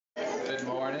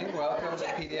morning. Welcome to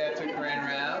Pediatric Grand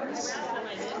Rounds.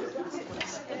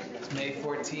 It's May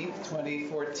 14th,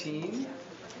 2014.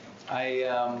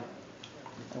 I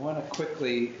want to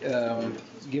quickly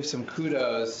give some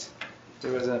kudos.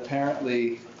 There was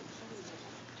apparently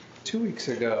 2 weeks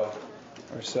ago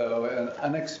or so an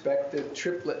unexpected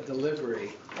triplet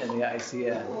delivery in the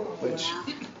ICN, which,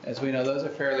 as we know, those are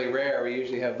fairly rare. We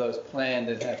usually have those planned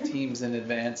and have teams in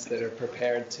advance that are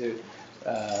prepared to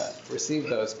receive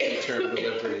those preterm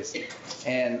deliveries.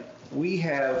 And we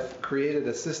have created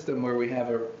a system where we have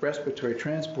a respiratory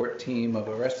transport team of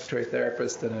a respiratory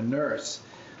therapist and a nurse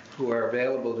who are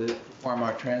available to perform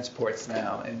our transports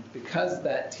now. And because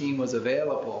that team was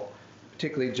available,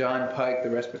 particularly John Pike,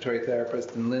 the respiratory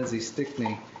therapist, and Lindsay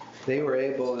Stickney, they were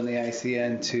able in the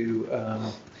ICN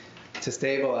to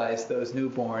stabilize those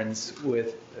newborns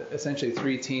with essentially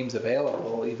 3 teams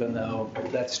available, even though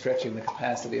that's stretching the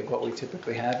capacity of what we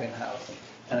typically have in-house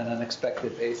on an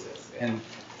unexpected basis. And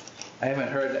I haven't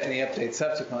heard any updates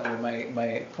subsequently, but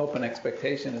my hope and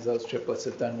expectation is those triplets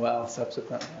have done well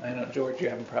subsequently. I know, George, you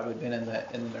haven't probably been in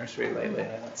the nursery lately.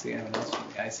 I don't see anyone else from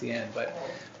the ICN,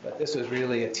 but this was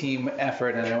really a team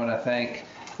effort, and I want to thank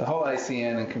the whole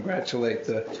ICN and congratulate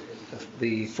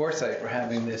the foresight for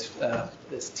having this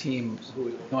team who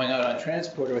was going out on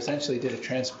transport, who essentially did a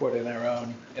transport in our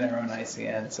own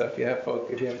ICN. So if you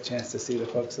have a chance to see the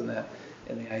folks in the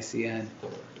ICN,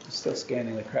 I'm still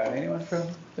scanning the crowd. Anyone from?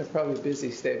 They're probably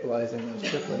busy stabilizing those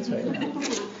triplets right now.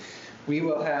 We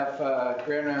will have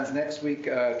Grand Rounds next week,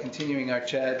 continuing our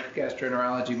CHAD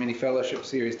Gastroenterology Mini Fellowship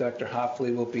Series. Dr.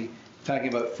 Hoffley will be talking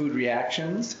about food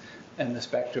reactions and the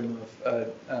spectrum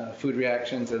of food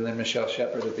reactions, and then Michelle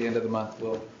Shepard at the end of the month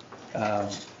will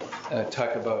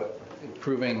talk about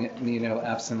improving neonatal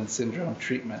abstinence syndrome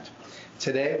treatment.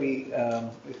 Today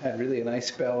we've had really a nice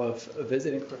spell of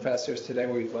visiting professors today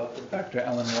where we welcomed Dr.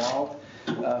 Ellen Wald,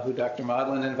 who Dr.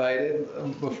 Maudlin invited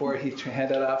before he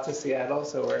headed off to Seattle,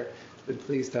 so we're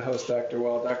pleased to host Dr.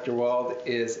 Wald. Dr. Wald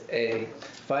is a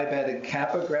Phi Beta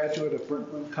Kappa graduate of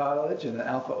Brooklyn College and an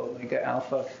Alpha Omega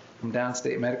Alpha from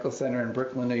Downstate Medical Center in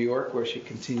Brooklyn, New York, where she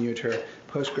continued her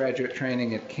postgraduate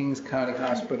training at Kings County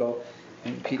Hospital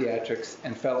in pediatrics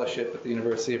and fellowship at the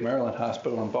University of Maryland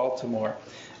Hospital in Baltimore.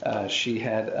 She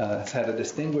has had a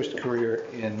distinguished career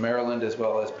in Maryland as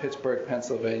well as Pittsburgh,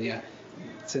 Pennsylvania.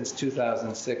 Since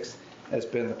 2006, has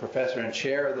been the professor and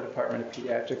chair of the Department of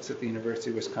Pediatrics at the University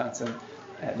of Wisconsin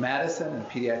at Madison and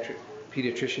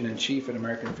pediatrician in chief at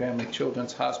American Family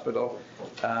Children's Hospital.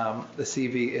 The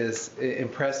CV is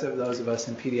impressive. Those of us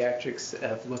in pediatrics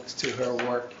have looked to her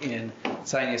work in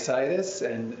sinusitis,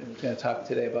 and we're going to talk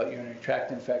today about urinary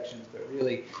tract infections, but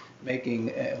really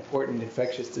making important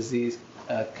infectious disease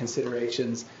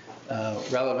considerations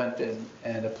relevant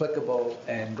and applicable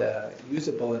and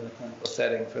usable in the clinical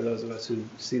setting for those of us who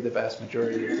see the vast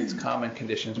majority of these common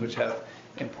conditions which have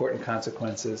important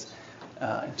consequences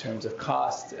in terms of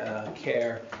cost,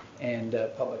 care, and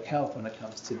public health when it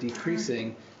comes to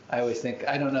decreasing. I always think,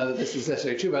 I don't know that this is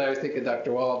necessarily true, but I always think of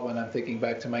Dr. Wald when I'm thinking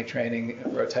back to my training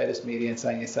of otitis media and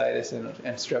sinusitis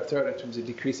and strep throat in terms of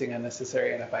decreasing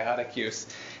unnecessary antibiotic use.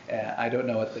 I don't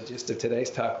know what the gist of today's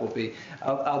talk will be.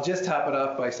 I'll just top it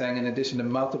off by saying, in addition to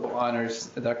multiple honors,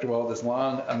 Dr. Wald is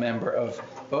long a member of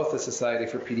both the Society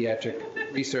for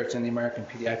Pediatric Research and the American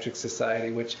Pediatric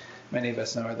Society, which many of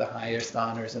us know are the highest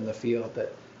honors in the field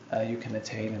that you can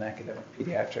attain in academic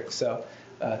pediatrics. So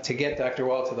to get Dr.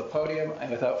 Wald to the podium,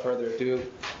 and without further ado,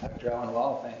 Dr. Ellen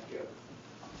Wald, thank you.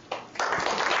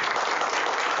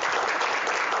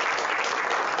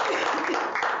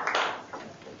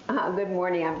 Good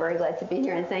morning. I'm very glad to be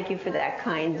here, and thank you for that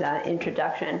kind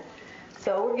introduction.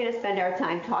 So we're going to spend our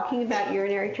time talking about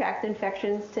urinary tract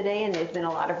infections today, and there's been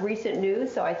a lot of recent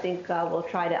news, so I think we'll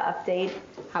try to update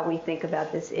how we think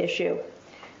about this issue.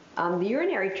 The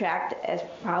urinary tract, as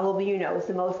probably you know, is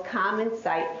the most common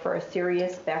site for a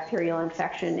serious bacterial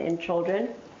infection in children.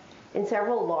 In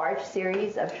several large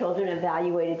series of children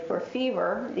evaluated for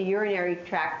fever, the urinary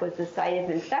tract was the site of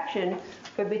infection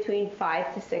for between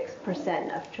 5 to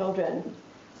 6% of children.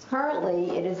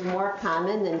 Currently, it is more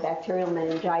common than bacterial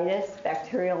meningitis,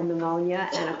 bacterial pneumonia,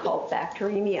 and occult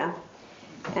bacteremia.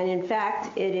 And in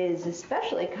fact, it is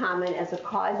especially common as a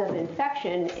cause of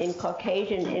infection in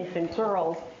Caucasian infant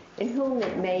girls, in whom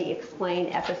it may explain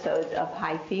episodes of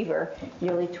high fever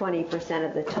nearly 20%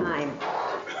 of the time.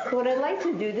 So what I'd like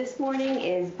to do this morning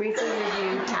is briefly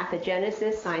review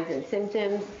pathogenesis, signs and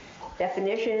symptoms,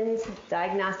 definitions,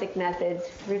 diagnostic methods,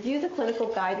 review the clinical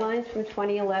guidelines from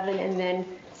 2011, and then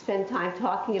spend time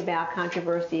talking about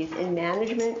controversies in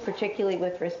management, particularly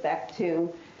with respect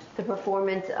to the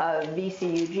performance of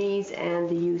VCUGs, and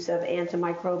the use of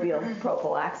antimicrobial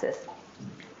prophylaxis.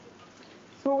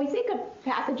 So when we think of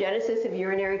pathogenesis of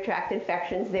urinary tract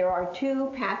infections, there are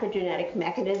two pathogenetic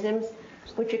mechanisms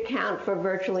which account for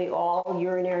virtually all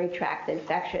urinary tract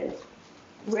infections.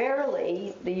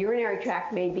 Rarely, the urinary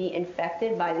tract may be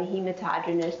infected by the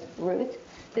hematogenous route.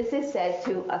 This is said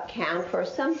to account for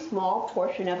some small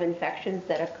portion of infections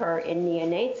that occur in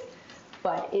neonates,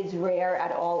 but is rare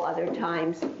at all other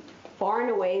times. Far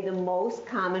and away, the most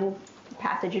common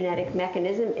pathogenetic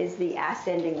mechanism is the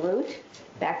ascending route.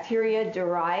 Bacteria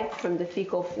derived from the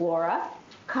fecal flora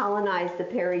colonize the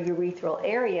periurethral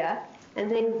area and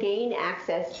then gain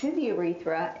access to the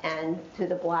urethra and to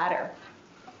the bladder.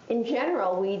 In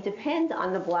general, we depend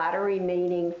on the bladder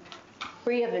remaining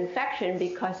free of infection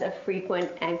because of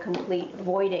frequent and complete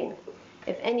voiding.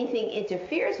 If anything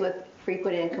interferes with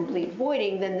frequent and complete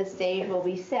voiding, then the stage will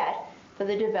be set for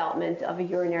the development of a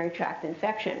urinary tract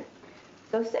infection.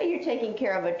 So say you're taking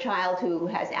care of a child who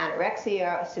has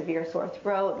anorexia, a severe sore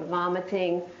throat,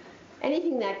 vomiting,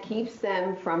 anything that keeps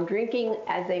them from drinking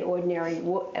as they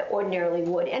ordinarily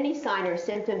would. Any sign or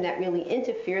symptom that really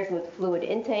interferes with fluid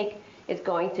intake is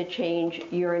going to change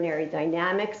urinary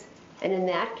dynamics. And in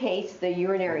that case, the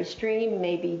urinary stream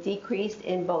may be decreased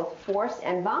in both force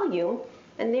and volume,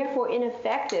 and therefore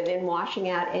ineffective in washing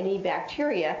out any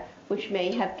bacteria which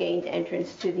may have gained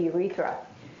entrance to the urethra.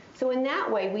 So in that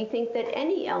way, we think that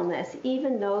any illness,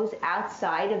 even those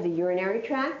outside of the urinary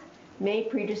tract, may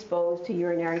predispose to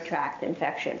urinary tract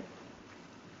infection.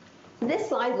 This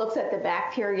slide looks at the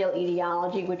bacterial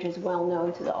etiology, which is well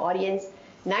known to the audience.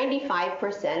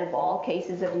 95% of all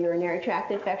cases of urinary tract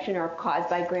infection are caused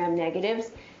by gram-negatives,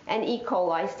 and E.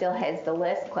 coli still heads the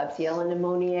list, Klebsiella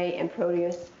pneumoniae and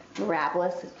Proteus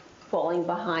mirabilis falling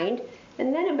behind.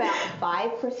 And then about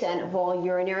 5% of all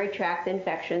urinary tract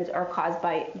infections are caused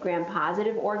by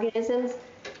gram-positive organisms.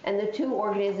 And the two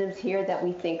organisms here that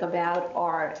we think about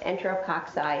are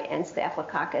Enterococci and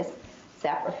Staphylococcus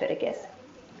saprophyticus.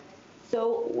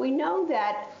 So we know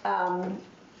that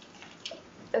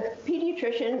a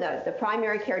pediatrician, the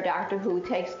primary care doctor who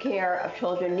takes care of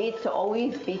children, needs to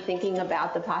always be thinking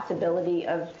about the possibility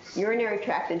of urinary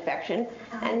tract infection,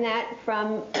 and that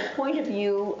from the point of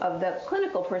view of the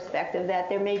clinical perspective, that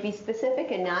there may be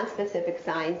specific and nonspecific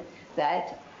signs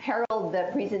that herald the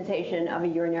presentation of a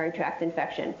urinary tract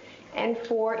infection. And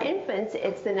for infants,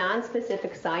 it's the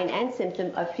nonspecific sign and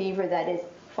symptom of fever that is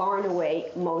far and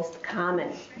away most common.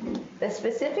 The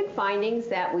specific findings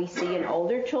that we see in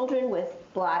older children with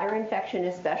bladder infection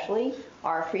especially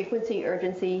are frequency,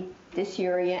 urgency,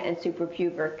 dysuria, and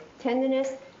suprapubic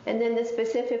tenderness. And then the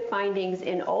specific findings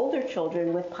in older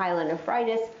children with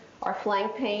pyelonephritis are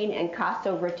flank pain and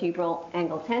costovertebral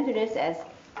angle tenderness as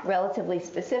relatively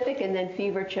specific, and then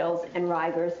fever, chills, and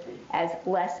rigors as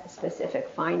less specific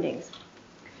findings.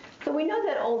 So we know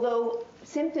that although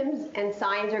symptoms and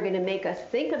signs are going to make us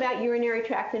think about urinary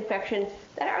tract infection,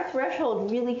 that our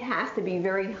threshold really has to be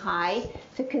very high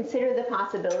to consider the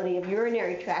possibility of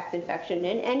urinary tract infection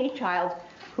in any child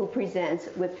who presents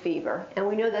with fever. And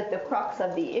we know that the crux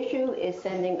of the issue is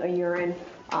sending a urine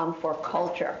for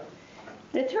culture.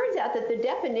 And it turns out that the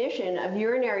definition of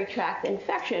urinary tract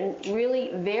infection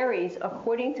really varies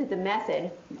according to the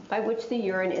method by which the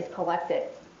urine is collected.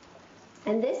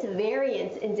 And this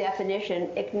variance in definition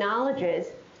acknowledges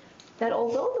that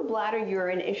although the bladder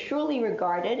urine is surely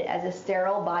regarded as a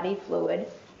sterile body fluid,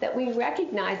 that we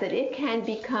recognize that it can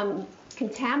become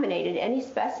contaminated. Any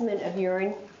specimen of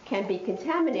urine can be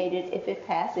contaminated if it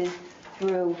passes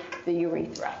through the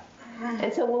urethra.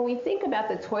 And so when we think about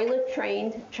the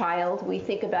toilet-trained child, we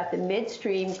think about the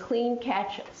midstream clean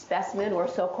catch specimen, or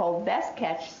so-called best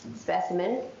catch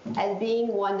specimen, as being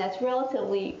one that's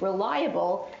relatively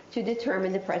reliable to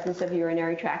determine the presence of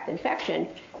urinary tract infection.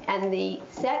 And the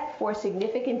set for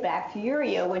significant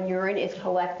bacteria when urine is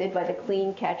collected by the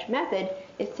clean catch method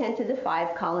is 10 to the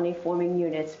 5 colony-forming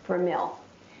units per mil.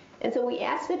 And so we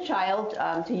ask the child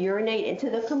to urinate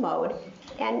into the commode.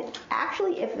 And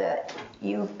actually, if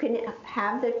you can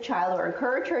have the child or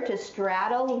encourage her to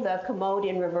straddle the commode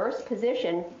in reverse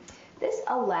position, this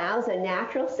allows a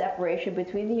natural separation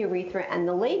between the urethra and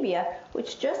the labia,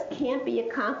 which just can't be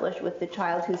accomplished with the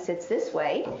child who sits this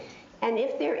way. And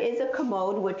if there is a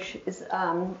commode, which is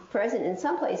present in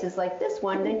some places like this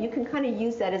one, then you can kind of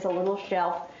use that as a little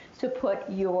shelf to put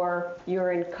your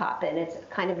urine cup, and it's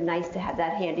kind of nice to have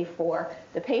that handy for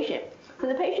the patient. So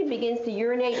the patient begins to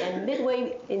urinate, and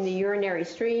midway in the urinary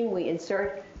stream, we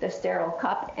insert the sterile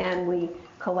cup and we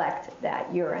collect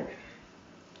that urine.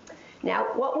 Now,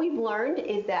 what we've learned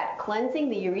is that cleansing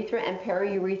the urethra and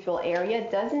periurethral area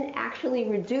doesn't actually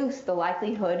reduce the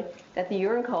likelihood that the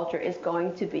urine culture is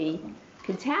going to be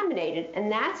contaminated,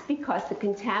 and that's because the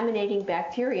contaminating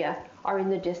bacteria are in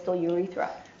the distal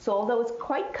urethra. So although it's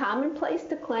quite commonplace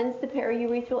to cleanse the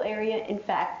periurethral area, in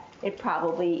fact, it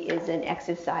probably is an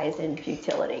exercise in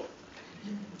futility.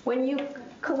 When you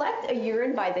collect a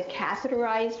urine by the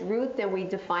catheterized route, then we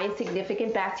define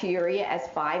significant bacteria as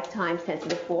 5 times 10 to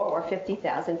the 4 or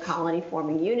 50,000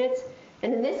 colony-forming units.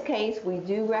 And in this case, we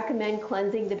do recommend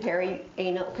cleansing the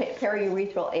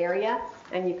periurethral area,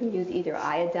 and you can use either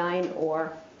iodine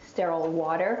or sterile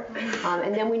water.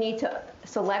 And then we need to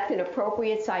select an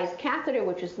appropriate size catheter,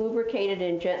 which is lubricated,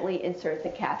 and gently insert the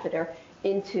catheter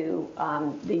into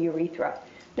the urethra.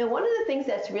 Now, one of the things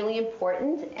that's really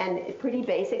important and pretty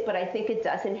basic, but I think it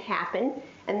doesn't happen,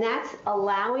 and that's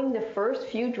allowing the first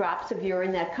few drops of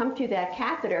urine that come through that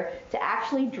catheter to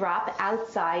actually drop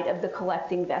outside of the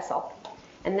collecting vessel.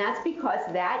 And that's because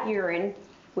that urine,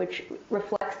 which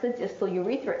reflects the distal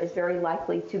urethra, is very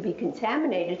likely to be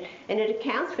contaminated, and it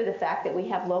accounts for the fact that we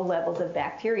have low levels of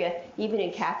bacteria even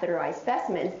in catheterized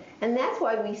specimens, and that's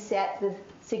why we set the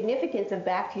significance of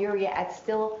bacteria at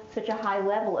still such a high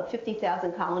level of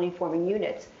 50,000 colony-forming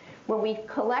units. When we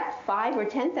collect 5 or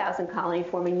 10,000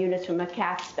 colony-forming units from a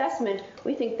cath specimen,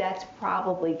 we think that's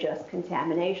probably just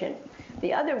contamination.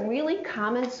 The other really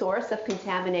common source of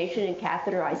contamination in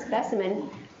catheterized specimen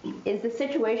is the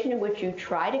situation in which you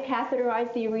try to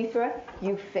catheterize the urethra,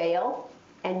 you fail,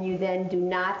 and you then do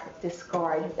not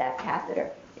discard that catheter.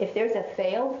 If there's a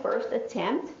failed first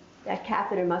attempt, that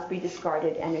catheter must be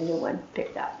discarded and a new one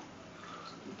picked up.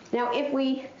 Now, if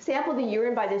we sample the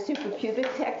urine by the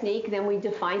suprapubic technique, then we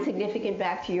define significant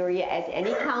bacteria as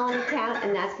any colony count,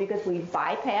 and that's because we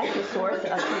bypass the source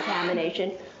of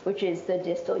contamination, which is the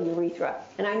distal urethra.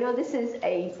 And I know this is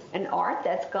an art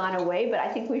that's gone away, but I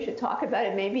think we should talk about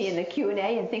it maybe in the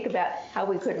Q&A and think about how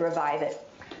we could revive it.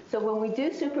 So when we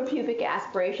do suprapubic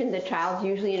aspiration, the child's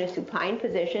usually in a supine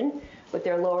position with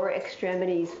their lower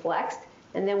extremities flexed.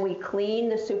 And then we clean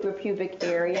the suprapubic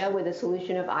area with a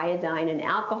solution of iodine and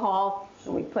alcohol.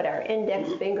 And we put our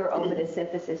index finger over the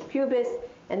symphysis pubis.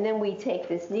 And then we take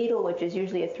this needle, which is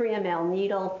usually a 3 ml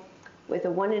needle, with a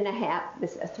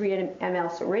 3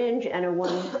 ml syringe and a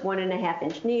 1.5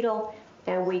 inch needle.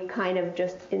 And we kind of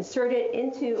just insert it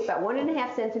into about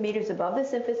 1.5 centimeters above the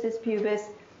symphysis pubis.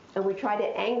 And we try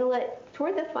to angle it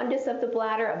toward the fundus of the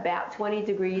bladder about 20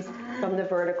 degrees from the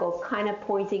vertical, kind of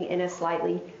pointing in a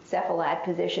slightly cephalad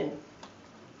position.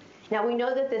 Now, we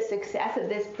know that the success of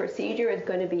this procedure is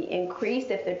going to be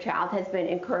increased if the child has been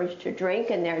encouraged to drink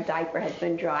and their diaper has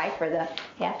been dry for the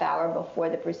half hour before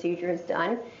the procedure is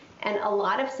done. And a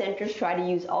lot of centers try to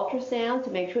use ultrasound to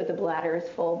make sure the bladder is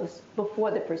full before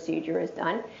the procedure is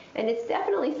done. And it's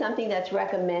definitely something that's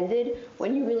recommended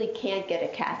when you really can't get a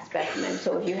cath specimen.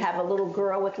 So if you have a little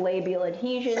girl with labial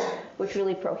adhesions, which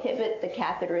really prohibit the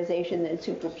catheterization, then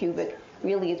suprapubic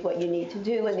really is what you need to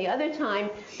do. And the other time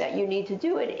that you need to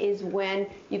do it is when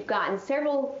you've gotten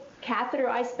several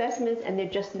catheterized specimens and they're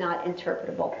just not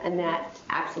interpretable, and that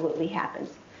absolutely happens.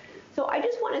 So I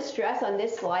just want to stress on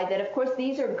this slide that, of course,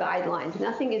 these are guidelines.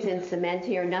 Nothing is in cement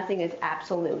here. Nothing is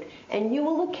absolute. And you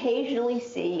will occasionally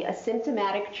see a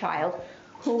symptomatic child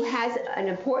who has an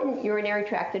important urinary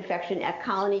tract infection at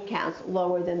colony counts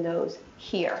lower than those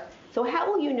here. So how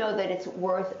will you know that it's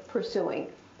worth pursuing?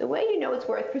 The way you know it's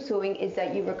worth pursuing is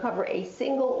that you recover a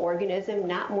single organism,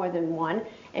 not more than one,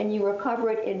 and you recover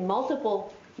it in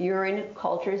multiple urine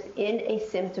cultures in a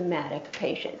symptomatic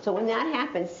patient. So when that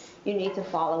happens, you need to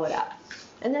follow it up.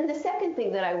 And then the second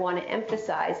thing that I want to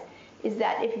emphasize is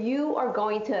that if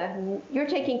you're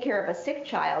taking care of a sick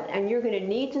child and you're going to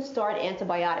need to start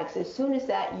antibiotics as soon as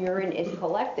that urine is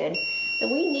collected,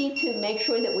 then we need to make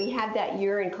sure that we have that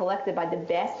urine collected by the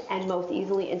best and most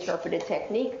easily interpreted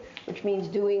technique, which means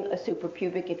doing a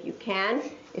suprapubic if you can.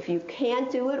 If you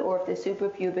can't do it, or if the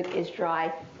suprapubic is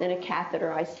dry, then a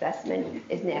catheterized specimen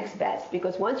is next best.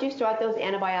 Because once you start those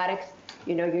antibiotics,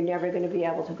 you know you're never going to be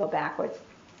able to go backwards.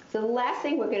 So the last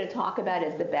thing we're going to talk about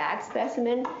is the bag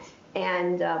specimen.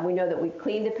 And we know that we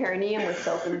clean the perineum with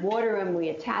soap and water, and we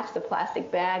attach the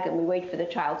plastic bag, and we wait for the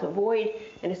child to void.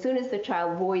 And as soon as the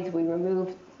child voids, we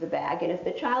remove the bag. And if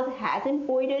the child hasn't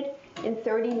voided in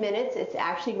 30 minutes, it's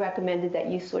actually recommended that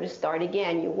you sort of start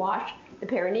again. You wash the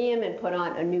perineum and put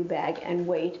on a new bag and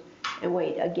wait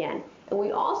again. And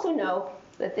we also know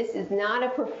that this is not a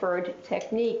preferred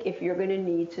technique if you're going to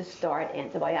need to start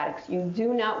antibiotics. You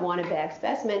do not want a bag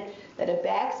specimen. That a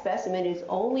bag specimen is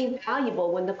only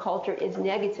valuable when the culture is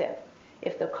negative.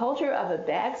 If the culture of a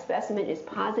bag specimen is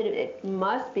positive, it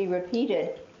must be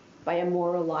repeated by a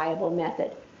more reliable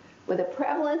method. With a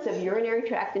prevalence of urinary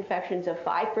tract infections of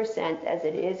 5%, as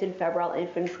it is in febrile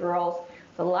infant girls,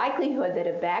 the likelihood that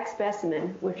a bag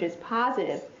specimen, which is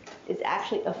positive, is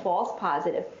actually a false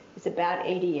positive, is about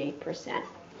 88%.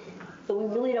 So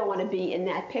we really don't want to be in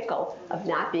that pickle of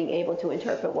not being able to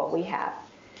interpret what we have.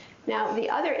 Now, the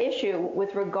other issue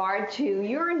with regard to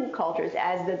urine cultures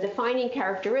as the defining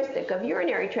characteristic of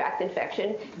urinary tract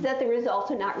infection is that the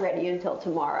results are not ready until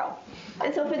tomorrow.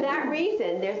 And so for that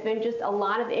reason, there's been just a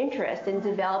lot of interest in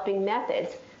developing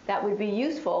methods that would be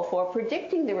useful for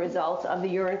predicting the results of the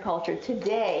urine culture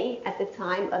today at the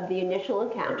time of the initial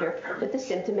encounter with the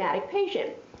symptomatic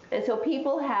patient. And so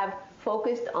people have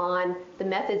focused on the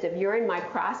methods of urine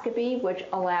microscopy, which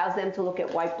allows them to look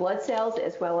at white blood cells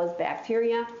as well as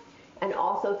bacteria, and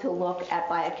also to look at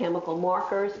biochemical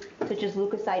markers such as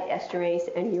leukocyte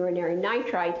esterase and urinary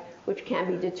nitrite, which can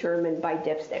be determined by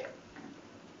dipstick.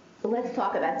 So let's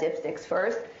talk about dipsticks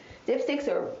first. Dipsticks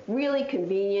are really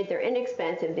convenient, they're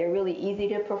inexpensive, they're really easy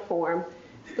to perform.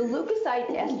 The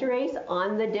leukocyte esterase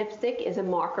on the dipstick is a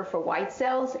marker for white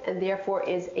cells and therefore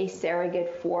is a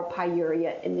surrogate for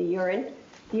pyuria in the urine.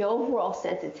 The overall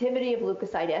sensitivity of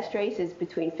leukocyte esterase is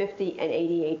between 50 and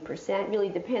 88%, really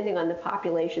depending on the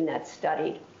population that's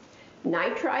studied.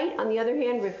 Nitrite, on the other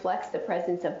hand, reflects the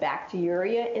presence of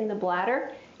bacteria in the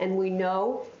bladder, and we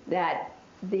know that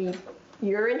the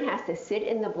urine has to sit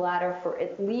in the bladder for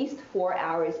at least 4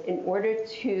 hours in order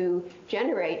to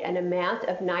generate an amount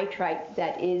of nitrite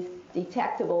that is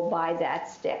detectable by that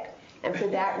stick. And for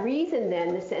that reason,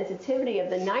 then, the sensitivity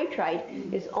of the nitrite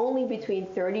is only between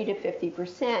 30 to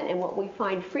 50%. And what we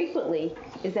find frequently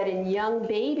is that in young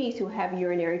babies who have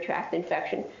urinary tract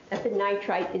infection, that the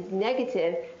nitrite is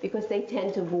negative because they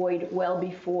tend to void well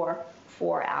before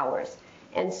 4 hours.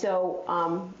 And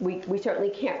so we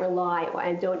certainly can't rely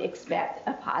and don't expect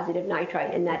a positive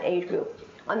nitrite in that age group.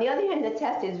 On the other hand, the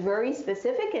test is very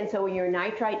specific, and so when your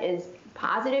nitrite is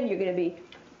positive, you're going to be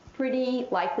pretty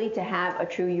likely to have a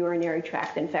true urinary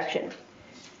tract infection.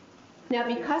 Now,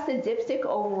 because the dipstick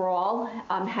overall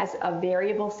has a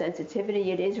variable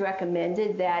sensitivity, it is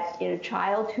recommended that in a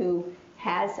child who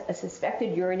has a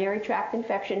suspected urinary tract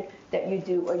infection that you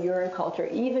do a urine culture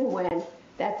even when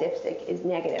that dipstick is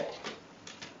negative.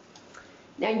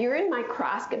 Now, urine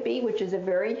microscopy, which is a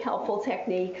very helpful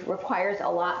technique, requires a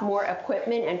lot more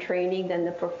equipment and training than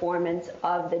the performance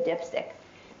of the dipstick.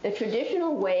 The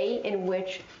traditional way in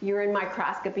which urine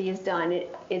microscopy is done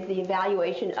is the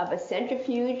evaluation of a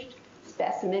centrifuged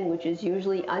specimen, which is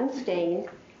usually unstained,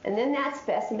 and then that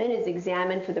specimen is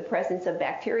examined for the presence of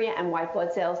bacteria and white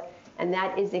blood cells, and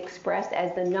that is expressed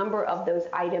as the number of those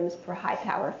items per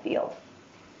high-power field.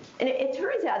 And it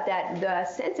turns out that the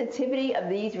sensitivity of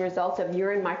these results of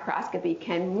urine microscopy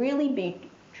can really be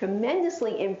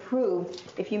tremendously improved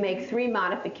if you make 3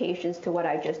 modifications to what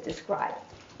I just described.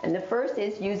 And the first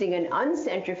is using an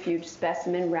uncentrifuged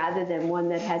specimen rather than one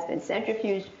that has been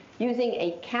centrifuged, using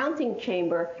a counting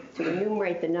chamber to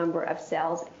enumerate the number of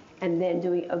cells, and then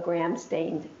doing a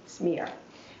gram-stained smear.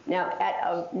 Now, at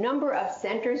a number of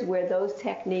centers where those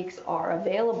techniques are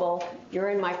available,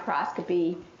 urine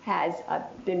microscopy has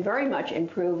been very much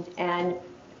improved, and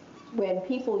when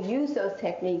people use those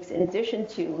techniques, in addition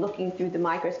to looking through the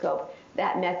microscope,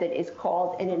 that method is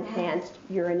called an enhanced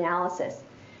urinalysis.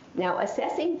 Now,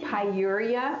 assessing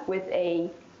pyuria with a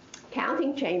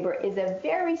counting chamber is a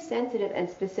very sensitive and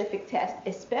specific test,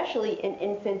 especially in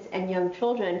infants and young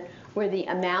children, where the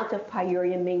amount of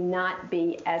pyuria may not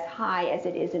be as high as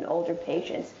it is in older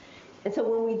patients. And so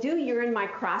when we do urine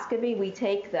microscopy, we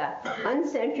take the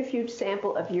uncentrifuged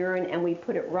sample of urine and we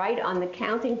put it right on the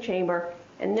counting chamber,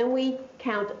 and then we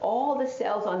count all the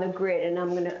cells on the grid, and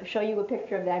I'm going to show you a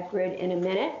picture of that grid in a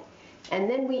minute. And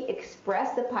then we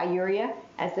express the pyuria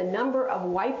as the number of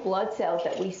white blood cells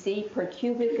that we see per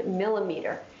cubic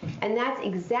millimeter. And that's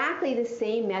exactly the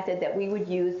same method that we would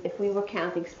use if we were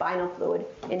counting spinal fluid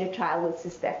in a child with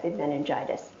suspected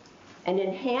meningitis. An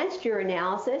enhanced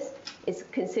urinalysis is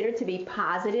considered to be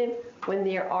positive when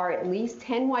there are at least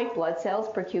 10 white blood cells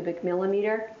per cubic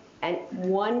millimeter and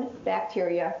 1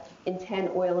 bacteria in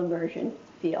 10 oil immersion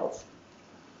fields.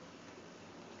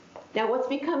 Now, what's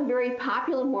become very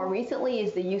popular more recently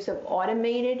is the use of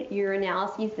automated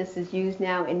urinalyses. This is used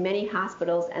now in many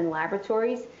hospitals and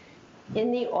laboratories.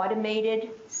 In the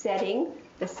automated setting,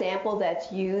 the sample that's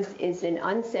used is an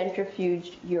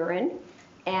uncentrifuged urine,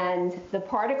 and the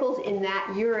particles in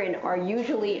that urine are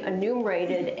usually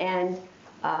enumerated and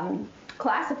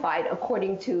classified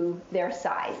according to their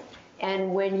size.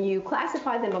 And when you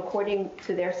classify them according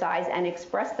to their size and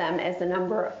express them as the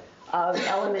number of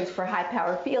elements for high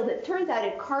power field, it turns out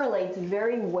it correlates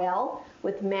very well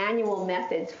with manual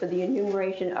methods for the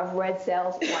enumeration of red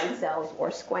cells, white cells,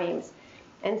 or squames.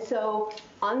 And so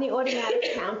on the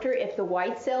automatic counter, if the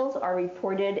white cells are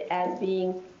reported as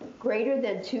being greater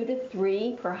than 2 to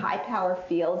 3 per high power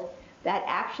field, that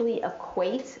actually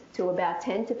equates to about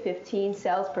 10 to 15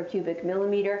 cells per cubic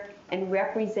millimeter and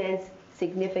represents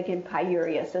significant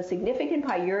pyuria. So significant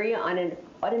pyuria on an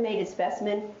automated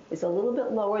specimen is a little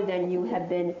bit lower than you have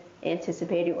been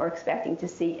anticipating or expecting to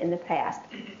see in the past.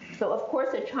 So of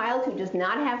course, a child who does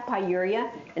not have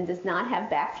pyuria and does not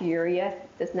have bacteriuria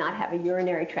does not have a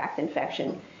urinary tract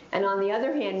infection. And on the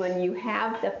other hand, when you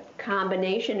have the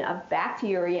combination of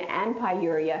bacteriuria and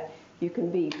pyuria, you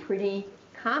can be pretty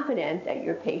confident that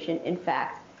your patient, in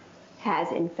fact,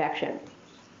 has infection.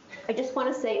 I just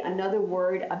want to say another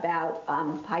word about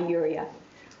pyuria.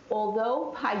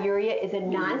 Although pyuria is a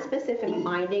nonspecific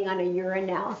finding on a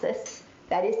urinalysis,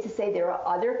 that is to say there are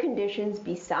other conditions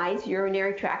besides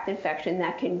urinary tract infection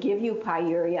that can give you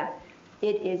pyuria,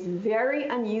 it is very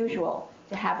unusual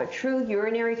to have a true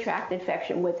urinary tract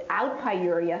infection without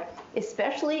pyuria,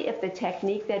 especially if the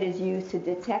technique that is used to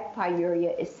detect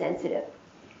pyuria is sensitive.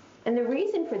 And the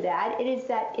reason for that is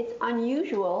that it's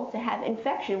unusual to have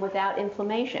infection without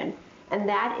inflammation. And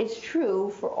that is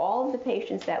true for all of the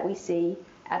patients that we see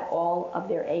at all of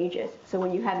their ages. So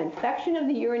when you have infection of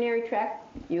the urinary tract,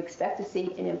 you expect to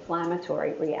see an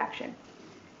inflammatory reaction.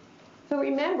 So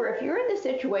remember, if you're in the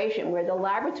situation where the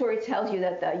laboratory tells you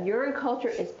that the urine culture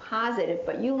is positive,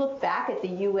 but you look back at the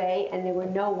UA and there were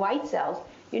no white cells,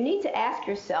 you need to ask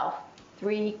yourself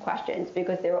 3 questions,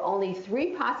 because there are only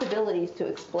 3 possibilities to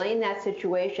explain that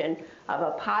situation of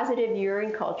a positive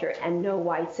urine culture and no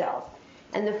white cells.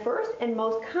 And the first and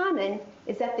most common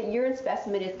is that the urine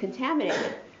specimen is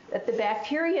contaminated, that the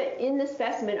bacteria in the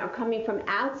specimen are coming from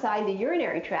outside the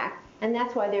urinary tract, and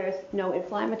that's why there is no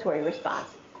inflammatory response.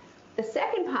 The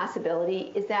second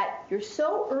possibility is that you're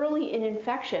so early in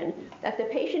infection that the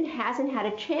patient hasn't had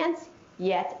a chance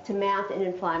yet to mount an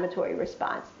inflammatory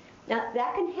response. Now,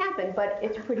 that can happen, but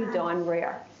it's pretty darn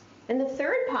rare. And the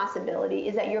third possibility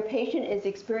is that your patient is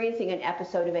experiencing an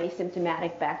episode of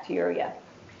asymptomatic bacteriuria.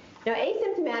 Now,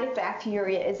 asymptomatic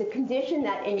bacteriuria is a condition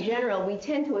that, in general, we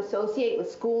tend to associate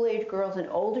with school-age girls and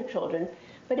older children,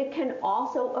 but it can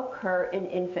also occur in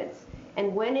infants.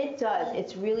 And when it does,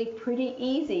 it's really pretty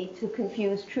easy to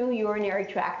confuse true urinary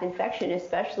tract infection,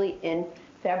 especially in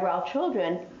febrile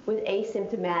children, with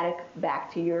asymptomatic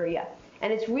bacteriuria.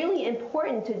 And it's really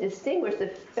important to distinguish the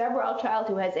febrile child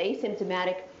who has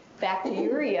asymptomatic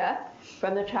bacteriuria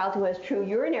from the child who has true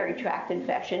urinary tract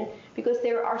infection, because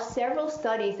there are several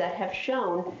studies that have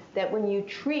shown that when you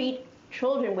treat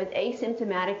children with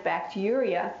asymptomatic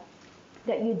bacteriuria,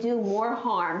 that you do more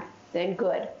harm than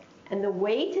good. And the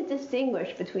way to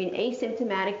distinguish between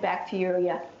asymptomatic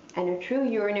bacteriuria and a true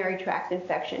urinary tract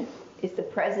infection is the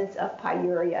presence of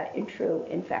pyuria in true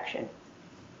infection.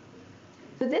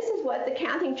 So this is what the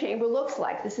counting chamber looks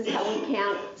like. This is how we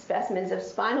count specimens of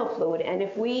spinal fluid. And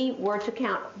if we were to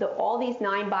count all these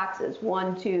 9 boxes,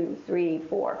 1, 2, 3,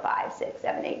 4, 5, 6,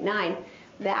 7, 8, 9,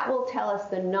 that will tell us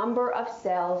the number of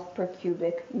cells per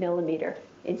cubic millimeter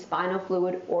in spinal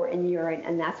fluid or in urine.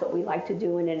 And that's what we like to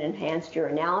do in an enhanced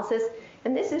urinalysis.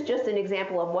 And this is just an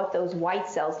example of what those white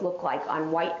cells look like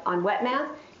on wet mouth.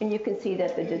 And you can see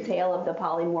that the detail of the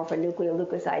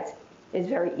polymorphonucleoleucocytes is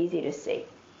very easy to see.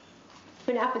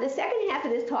 So now for the second half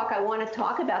of this talk, I want to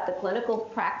talk about the clinical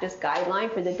practice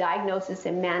guideline for the diagnosis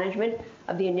and management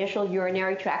of the initial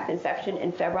urinary tract infection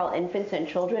in febrile infants and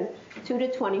children 2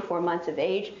 to 24 months of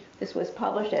age. This was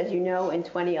published, as you know, in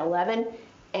 2011.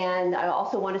 And I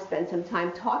also want to spend some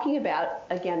time talking about,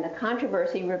 again, the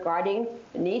controversy regarding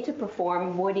the need to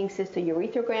perform voiding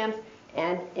cystourethograms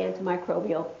and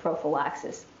antimicrobial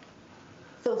prophylaxis.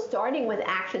 So starting with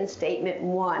action statement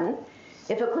 1,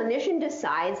 if a clinician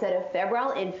decides that a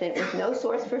febrile infant with no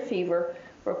source for fever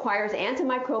requires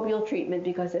antimicrobial treatment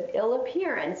because of ill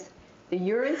appearance, the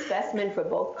urine specimen for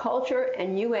both culture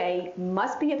and UA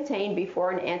must be obtained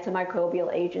before an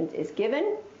antimicrobial agent is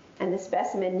given, and the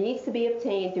specimen needs to be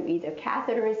obtained through either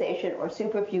catheterization or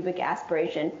suprapubic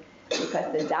aspiration,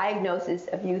 because the diagnosis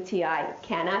of UTI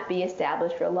cannot be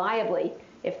established reliably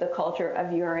if the culture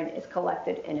of urine is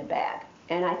collected in a bag.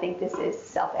 And I think this is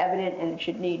self-evident and it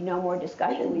should need no more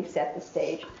discussion. We've set the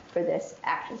stage for this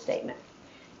action statement.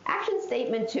 Action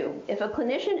statement 2, if a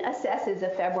clinician assesses a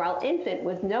febrile infant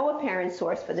with no apparent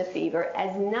source for the fever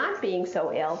as not being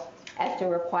so ill as to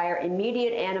require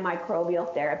immediate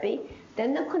antimicrobial therapy,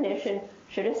 then the clinician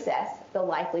should assess the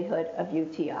likelihood of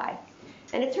UTI.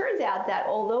 And it turns out that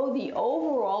although the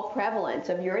overall prevalence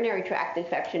of urinary tract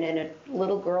infection in a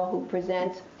little girl who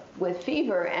presents with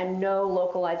fever and no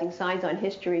localizing signs on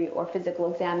history or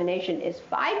physical examination is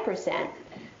 5%,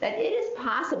 that it is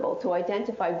possible to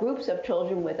identify groups of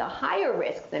children with a higher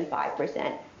risk than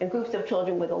 5% and groups of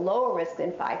children with a lower risk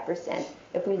than 5%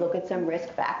 if we look at some risk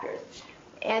factors.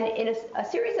 And in a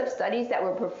series of studies that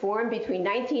were performed between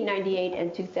 1998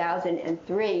 and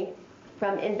 2003,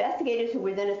 from investigators who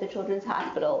were then at the Children's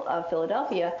Hospital of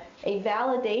Philadelphia, a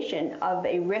validation of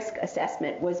a risk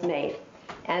assessment was made.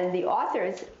 And the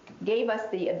authors gave us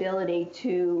the ability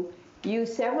to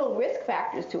use several risk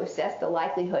factors to assess the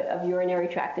likelihood of urinary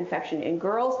tract infection in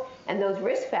girls, and those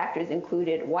risk factors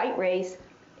included white race,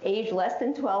 age less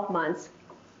than 12 months,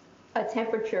 a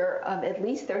temperature of at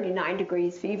least 39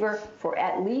 degrees fever for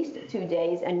at least 2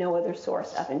 days, and no other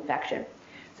source of infection.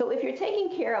 So if you're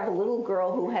taking care of a little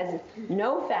girl who has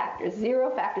no factors,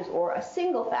 0 factors, or a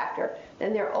single factor,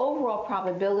 then their overall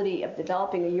probability of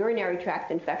developing a urinary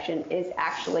tract infection is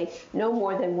actually no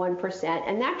more than 1%,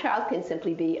 and that child can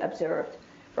simply be observed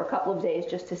for a couple of days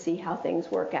just to see how things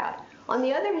work out. On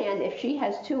the other hand, if she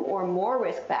has 2 or more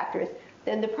risk factors,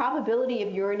 then the probability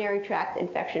of urinary tract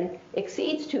infection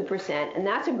exceeds 2%, and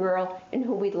that's a girl in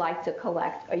whom we'd like to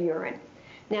collect a urine.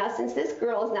 Now, since this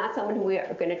girl is not someone who we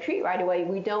are going to treat right away,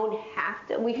 we don't have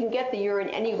to, we can get the urine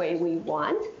any way we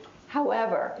want.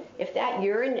 However, if that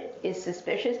urine is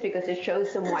suspicious because it shows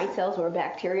some white cells or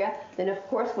bacteria, then of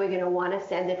course we're going to want to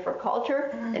send it for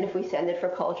culture. And if we send it for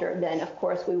culture, then of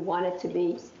course we want it to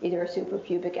be either a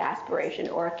suprapubic aspiration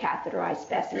or a catheterized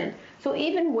specimen. So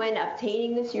even when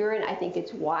obtaining this urine, I think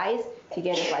it's wise to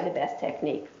get it by the best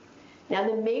technique. Now,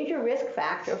 the major risk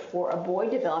factor for a boy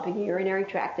developing a urinary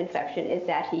tract infection is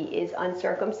that he is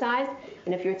uncircumcised.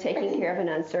 And if you're taking care of an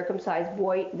uncircumcised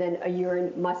boy, then a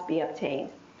urine must be obtained.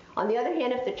 On the other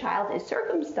hand, if the child is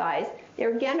circumcised,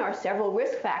 there again are several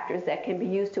risk factors that can be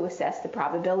used to assess the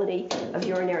probability of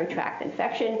urinary tract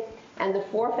infection. And the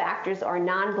 4 factors are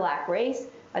non-black race,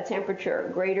 a temperature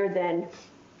greater than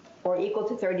or equal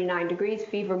to 39 degrees,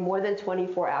 fever more than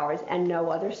 24 hours, and no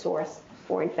other source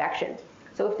for infection.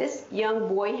 So if this young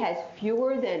boy has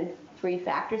fewer than 3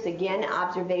 factors, again,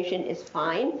 observation is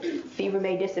fine. Fever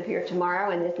may disappear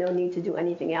tomorrow, and there's no need to do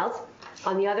anything else.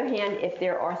 On the other hand, if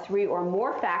there are 3 or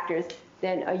more factors,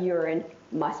 then a urine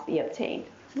must be obtained.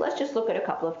 Let's just look at a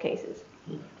couple of cases.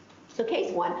 So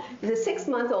case 1 is a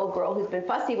 6-month-old girl who's been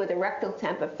fussy with a rectal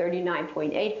temp of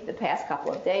 39.8 for the past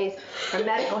couple of days. Her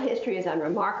medical history is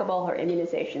unremarkable. Her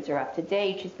immunizations are up to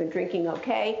date. She's been drinking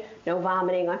okay, no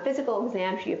vomiting. On physical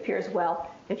exam, she appears well,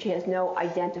 and she has no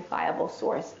identifiable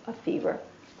source of fever.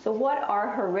 So what are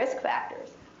her risk factors?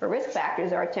 Her risk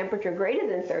factors are a temperature greater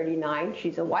than 39.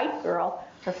 She's a white girl.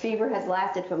 Her fever has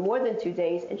lasted for more than 2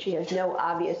 days, and she has no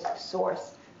obvious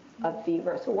source of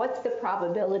fever. So what's the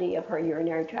probability of her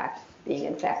urinary tract being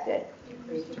infected?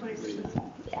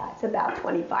 20%. Yeah, it's about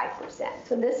 25%.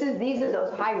 So these are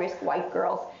those high-risk white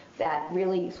girls that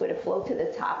really sort of float to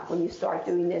the top when you start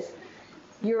doing this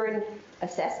urine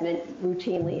assessment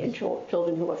routinely in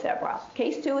children who are febrile.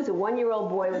 Case 2 is a 1-year-old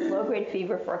boy with low-grade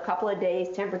fever for a couple of days,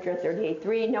 temperature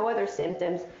 38.3, no other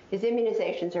symptoms. His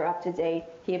immunizations are up to date.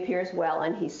 He appears well,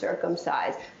 and he's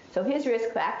circumcised. So his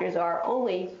risk factors are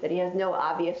only that he has no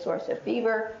obvious source of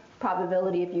fever,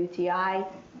 probability of UTI,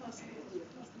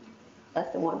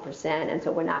 less than 1%, and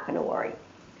so we're not going to worry.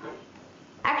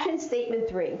 Action statement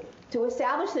 3. To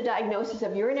establish the diagnosis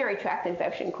of urinary tract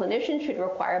infection, clinicians should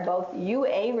require both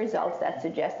UA results that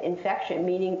suggest infection,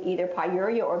 meaning either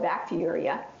pyuria or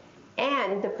bacteriuria,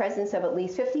 and the presence of at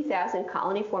least 50,000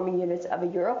 colony-forming units of a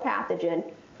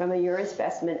uropathogen from a urine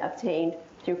specimen obtained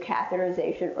through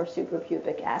catheterization or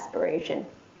suprapubic aspiration.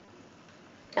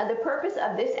 Now, the purpose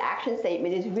of this action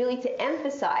statement is really to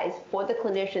emphasize for the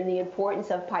clinician the importance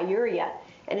of pyuria,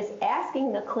 and it's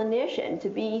asking the clinician to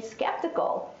be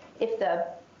skeptical if the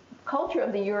culture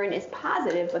of the urine is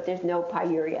positive but there's no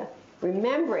pyuria.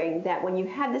 Remembering that when you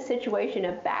have the situation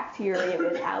of bacteriuria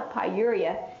without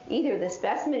pyuria, either the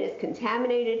specimen is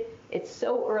contaminated, it's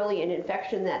so early in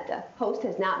infection that the host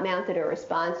has not mounted a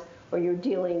response, or you're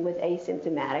dealing with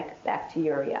asymptomatic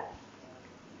bacteriuria.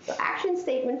 So action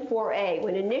statement 4A,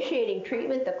 when initiating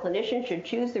treatment, the clinician should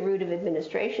choose the route of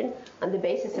administration on the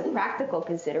basis of practical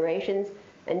considerations.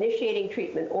 Initiating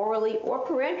treatment orally or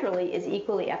parenterally is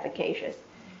equally efficacious.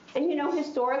 And you know,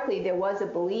 historically, there was a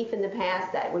belief in the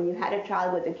past that when you had a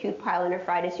child with acute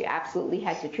pyelonephritis, you absolutely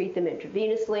had to treat them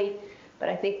intravenously. But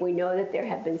I think we know that there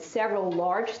have been several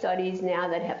large studies now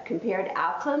that have compared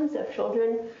outcomes of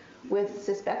children with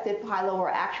suspected pyelo or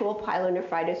actual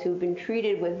pyelonephritis who've been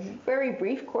treated with very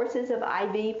brief courses of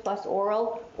IV plus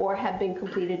oral or have been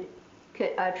treated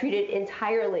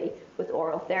entirely with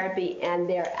oral therapy, and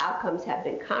their outcomes have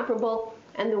been comparable.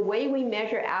 And the way we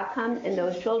measure outcome in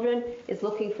those children is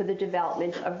looking for the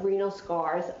development of renal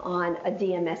scars on a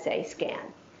DMSA scan.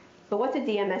 But what's a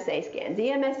DMSA scan?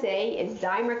 DMSA is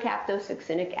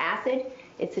dimercaptosuccinic acid.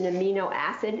 It's an amino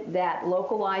acid that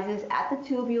localizes at the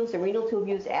tubules, the renal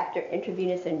tubules, after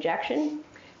intravenous injection.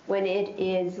 When it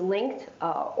is linked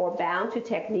or bound to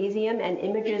technesium and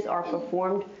images are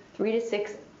performed 3 to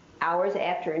 6 hours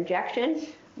after injection,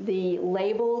 the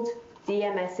labeled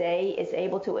DMSA is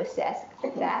able to assess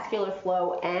vascular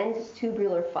flow and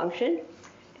tubular function.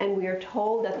 And we are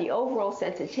told that the overall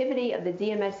sensitivity of the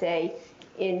DMSA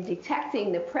in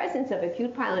detecting the presence of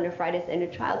acute pyelonephritis in a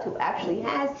child who actually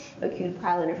has acute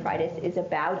pyelonephritis is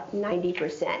about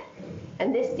 90%.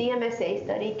 And this DMSA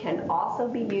study can also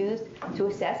be used to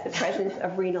assess the presence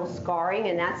of renal scarring,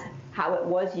 and that's how it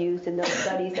was used in those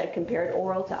studies that compared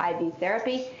oral to IV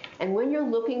therapy. And when you're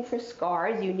looking for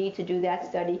scars, you need to do that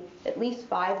study at least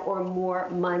 5 or more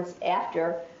months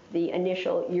after the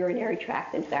initial urinary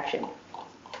tract infection.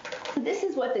 This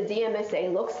is what the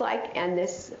DMSA looks like, and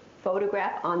this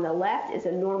photograph on the left is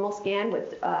a normal scan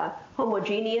with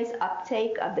homogeneous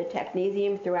uptake of the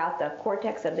technesium throughout the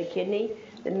cortex of the kidney.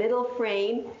 The middle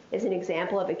frame is an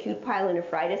example of acute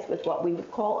pyelonephritis with what we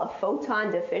would call a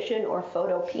photon deficient or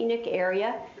photopenic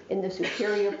area in the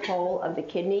superior pole of the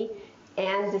kidney.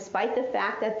 And despite the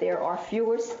fact that there are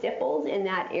fewer stipples in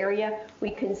that area,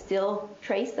 we can still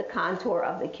trace the contour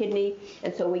of the kidney.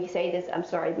 And so we say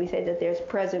that there's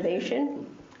preservation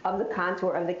of the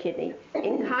contour of the kidney.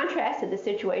 In contrast to the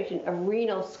situation of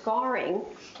renal scarring,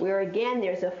 where again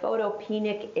there's a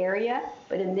photopenic area,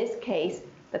 but in this case,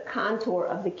 the contour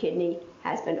of the kidney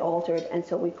has been altered, and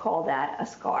so we call that a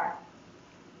scar.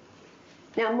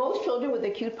 Now, most children with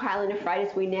acute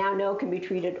pyelonephritis we now know can be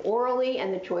treated orally,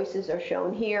 and the choices are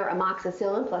shown here: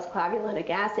 amoxicillin plus clavulanic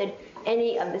acid.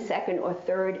 Any of the second or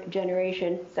third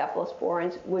generation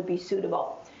cephalosporins would be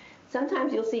suitable.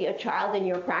 Sometimes you'll see a child in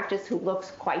your practice who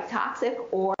looks quite toxic,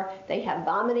 or they have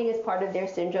vomiting as part of their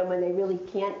syndrome and they really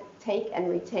can't take and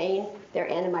retain their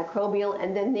antimicrobial,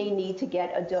 and then they need to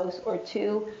get a dose or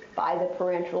 2 by the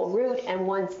parenteral route, and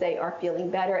once they are feeling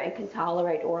better and can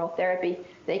tolerate oral therapy,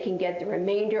 they can get the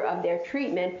remainder of their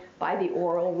treatment by the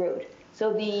oral route.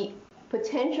 So the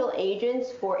potential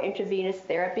agents for intravenous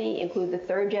therapy include the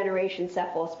third generation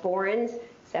cephalosporins,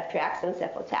 ceftriaxone,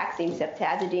 cefotaxime,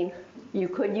 ceftazidime. You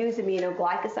could use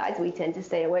aminoglycosides. We tend to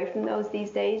stay away from those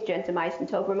these days, gentamicin,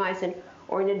 tobramycin,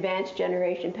 or an advanced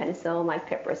generation penicillin like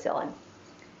piperacillin.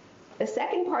 The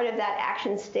second part of that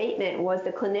action statement was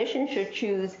the clinician should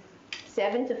choose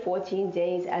 7 to 14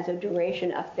 days as a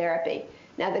duration of therapy.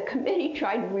 Now, the committee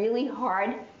tried really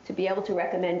hard to be able to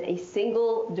recommend a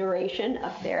single duration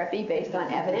of therapy based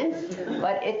on evidence,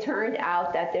 but it turned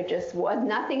out that there just was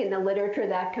nothing in the literature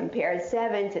that compared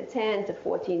 7 to 10 to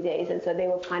 14 days, and so they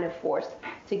were kind of forced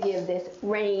to give this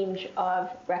range of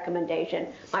recommendation.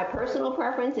 My personal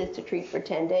preference is to treat for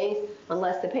 10 days,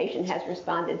 unless the patient has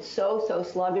responded so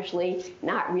sluggishly,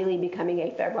 not really becoming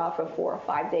afebrile for 4 or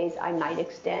 5 days, I might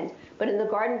extend. But in the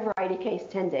garden variety case,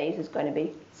 10 days is going to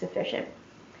be sufficient.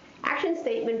 Action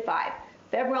statement 5.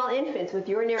 Febrile infants with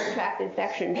urinary tract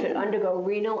infection should undergo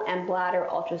renal and bladder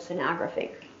ultrasonography.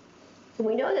 And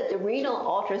we know that the renal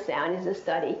ultrasound is a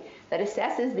study that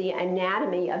assesses the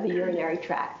anatomy of the urinary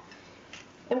tract.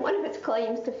 And one of its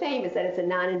claims to fame is that it's a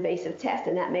non-invasive test,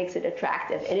 and that makes it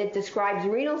attractive. And it describes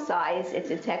renal size, it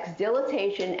detects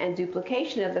dilatation and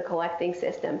duplication of the collecting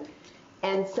system.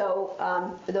 And so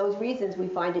for those reasons, we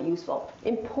find it useful.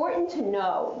 Important to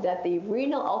know that the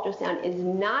renal ultrasound is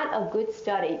not a good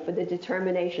study for the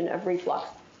determination of reflux.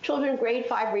 Children grade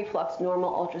 5 reflux,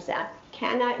 normal ultrasound.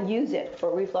 Cannot use it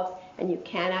for reflux, and you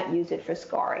cannot use it for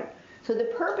scarring. So the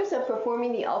purpose of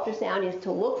performing the ultrasound is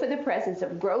to look for the presence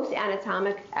of gross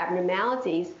anatomic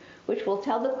abnormalities, which will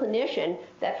tell the clinician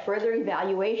that further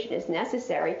evaluation is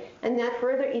necessary, and that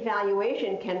further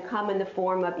evaluation can come in the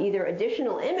form of either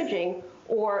additional imaging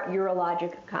or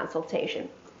urologic consultation.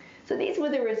 So these were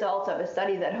the results of a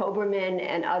study that Hoberman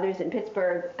and others in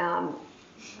Pittsburgh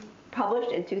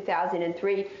published in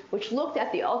 2003, which looked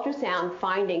at the ultrasound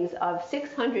findings of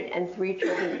 603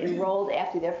 children enrolled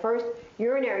after their first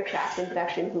urinary tract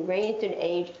infection who ranged in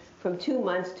age from 2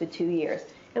 months to 2 years.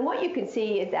 And what you can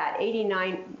see is that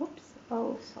 89,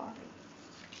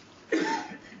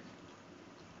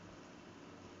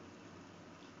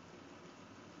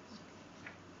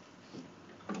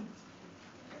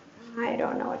 I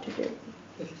don't know what to do.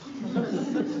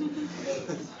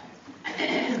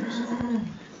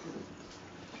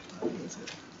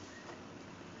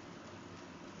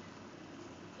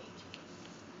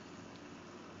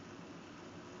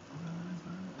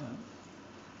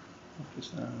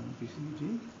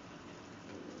 BCG.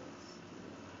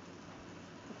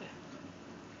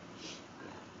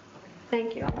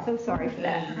 Thank you. I'm so sorry for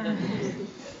that.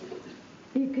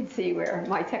 You can see where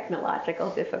my technological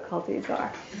difficulties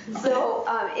are. So,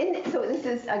 so this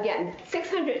is, again,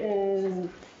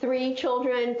 603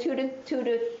 children,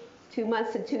 2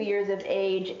 months to 2 years of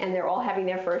age, and they're all having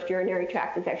their first urinary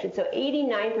tract infection. So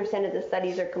 89% of the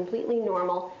studies are completely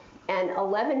normal, and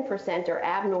 11% are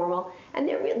abnormal. And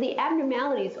the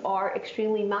abnormalities are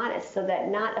extremely modest, so that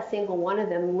not a single one of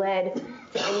them led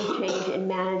to any change in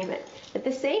management. At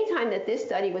the same time that this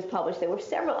study was published, there were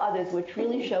several others which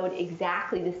really showed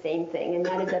exactly the same thing, and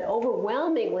that is that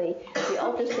overwhelmingly the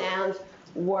ultrasounds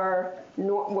were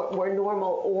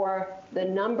normal, or the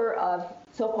number of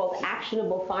so-called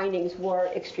actionable findings were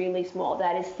extremely small.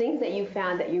 That is, things that you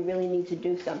found that you really need to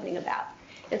do something about.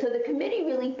 And so the committee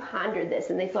really pondered this,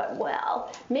 and they thought,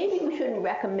 well, maybe we shouldn't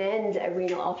recommend a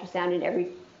renal ultrasound in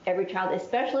every child,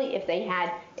 especially if they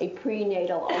had a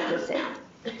prenatal ultrasound.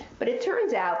 But it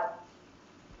turns out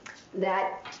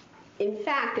that, in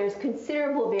fact, there's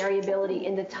considerable variability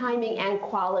in the timing and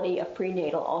quality of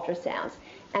prenatal ultrasounds,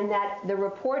 and that the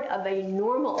report of a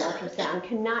normal ultrasound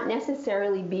cannot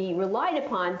necessarily be relied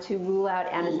upon to rule out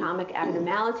anatomic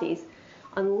abnormalities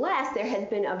unless there has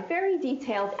been a very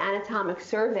detailed anatomic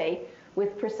survey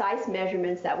with precise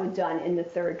measurements that were done in the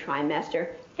 3rd trimester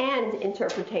and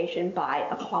interpretation by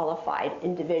a qualified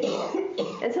individual.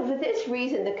 And so for this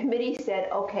reason, the committee said,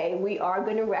 okay, we are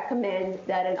going to recommend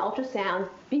that an ultrasound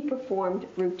be performed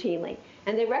routinely.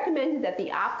 And they recommended that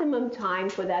the optimum time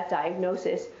for that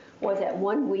diagnosis was at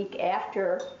 1 week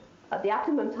after, the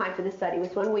optimum time for the study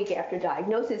was 1 week after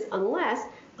diagnosis, unless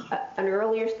an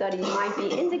earlier study might be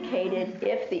indicated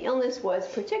if the illness was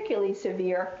particularly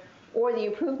severe or the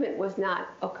improvement was not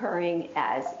occurring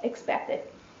as expected.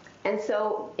 And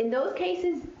so in those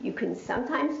cases, you can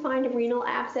sometimes find a renal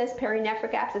abscess,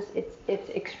 perinephric abscess. It's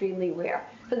extremely rare.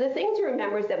 So the thing to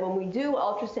remember is that when we do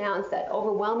ultrasounds, that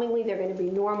overwhelmingly they're going to be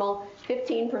normal,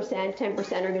 15%,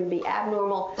 10% are going to be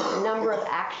abnormal. The number of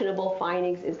actionable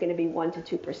findings is going to be 1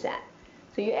 to 2%.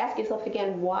 So you ask yourself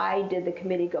again, why did the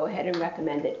committee go ahead and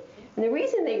recommend it? And the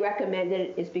reason they recommended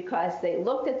it is because they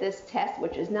looked at this test,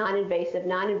 which is non-invasive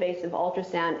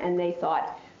ultrasound, and they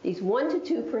thought these 1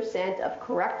 to 2% of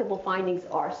correctable findings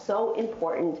are so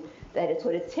important that it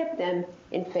sort of tipped them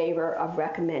in favor of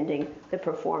recommending the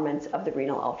performance of the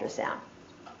renal ultrasound.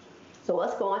 So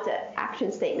let's go on to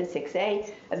action statement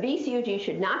 6A. A VCUG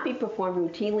should not be performed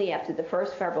routinely after the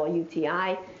first febrile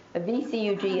UTI. A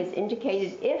VCUG is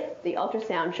indicated if the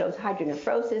ultrasound shows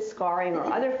hydronephrosis, scarring, or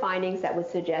other findings that would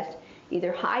suggest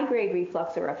either high-grade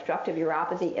reflux or obstructive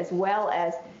uropathy, as well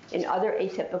as in other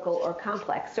atypical or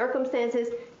complex circumstances.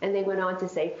 And they went on to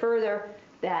say further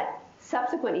that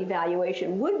subsequent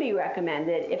evaluation would be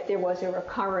recommended if there was a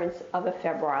recurrence of a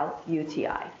febrile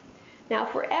UTI. Now,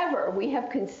 forever, we have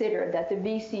considered that the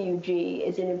VCUG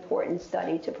is an important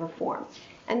study to perform.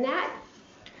 And that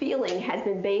feeling has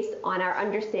been based on our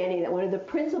understanding that one of the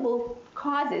principal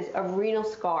causes of renal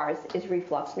scars is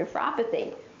reflux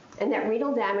nephropathy, and that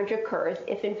renal damage occurs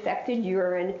if infected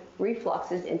urine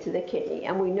refluxes into the kidney.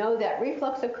 And we know that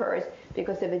reflux occurs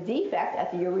because of a defect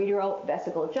at the ureteral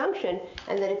vesicle junction,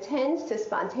 and that it tends to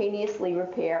spontaneously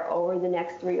repair over the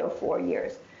next 3 or 4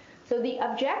 years. So the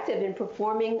objective in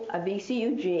performing a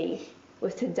VCUG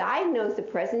was to diagnose the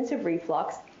presence of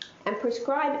reflux and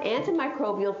prescribe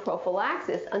antimicrobial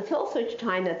prophylaxis until such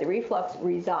time that the reflux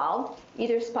resolved,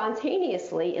 either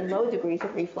spontaneously in low degrees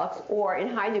of reflux or in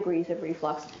high degrees of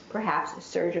reflux, perhaps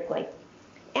surgically.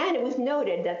 And it was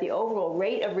noted that the overall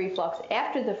rate of reflux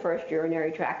after the first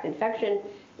urinary tract infection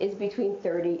is between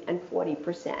 30 and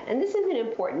 40%. And this is an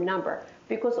important number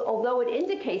because although it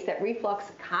indicates that reflux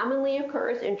commonly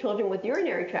occurs in children with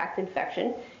urinary tract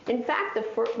infection, in fact,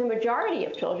 the majority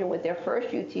of children with their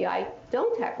first UTI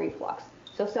don't have reflux.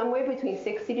 So somewhere between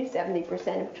 60 to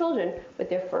 70% of children with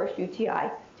their first UTI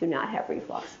do not have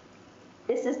reflux.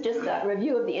 This is just a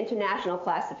review of the international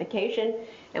classification,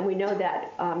 and we know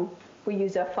that we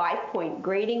use a 5-point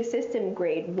grading system.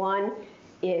 Grade 1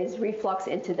 is reflux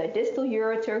into the distal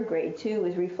ureter, grade 2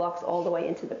 is reflux all the way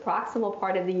into the proximal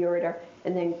part of the ureter,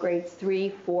 and then grades 3,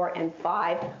 4, and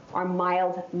 5 are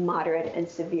mild, moderate, and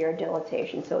severe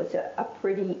dilatation. So it's a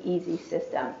pretty easy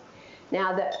system.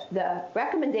 Now, the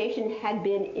recommendation had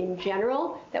been in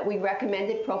general that we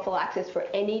recommended prophylaxis for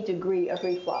any degree of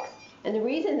reflux. And the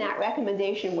reason that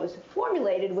recommendation was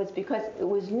formulated was because it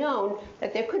was known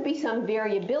that there could be some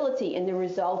variability in the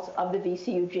results of the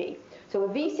VCUG. So a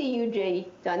VCUG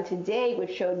done today,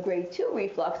 which showed grade 2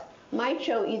 reflux, might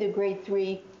show either grade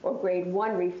 3 or grade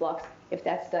 1 reflux if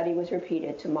that study was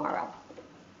repeated tomorrow.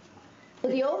 So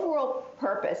the overall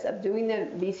purpose of doing the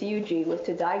VCUG was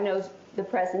to diagnose the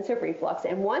presence of reflux,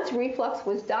 and once reflux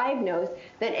was diagnosed,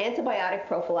 then antibiotic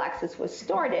prophylaxis was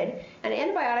started, and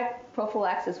antibiotic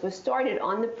prophylaxis was started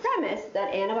on the premise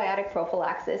that antibiotic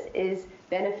prophylaxis is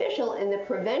beneficial in the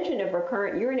prevention of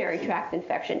recurrent urinary tract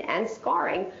infection and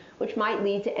scarring, which might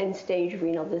lead to end-stage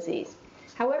renal disease.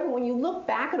 However, when you look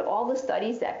back at all the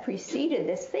studies that preceded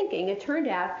this thinking, it turned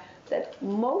out that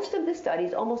most of the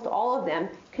studies, almost all of them,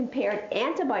 compared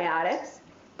antibiotics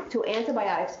to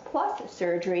antibiotics plus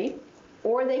surgery,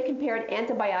 or they compared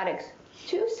antibiotics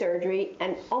to surgery,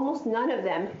 and almost none of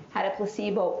them had a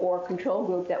placebo or control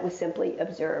group that was simply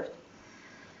observed.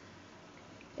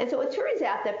 And so it turns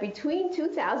out that between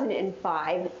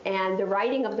 2005 and the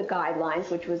writing of the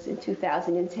guidelines, which was in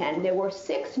 2010, there were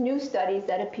 6 new studies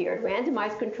that appeared,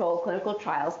 randomized controlled clinical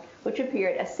trials, which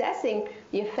appeared assessing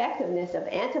the effectiveness of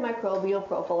antimicrobial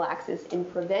prophylaxis in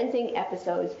preventing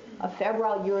episodes of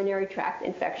febrile urinary tract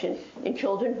infection in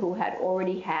children who had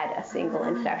already had a single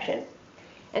infection.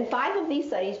 And 5 of these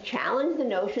studies challenged the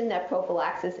notion that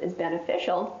prophylaxis is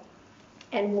beneficial,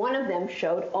 and 1 of them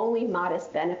showed only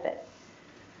modest benefit.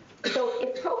 So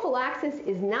if prophylaxis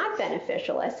is not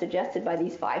beneficial, as suggested by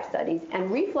these 5 studies, and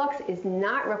reflux is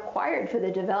not required for the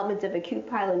development of acute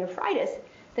pyelonephritis,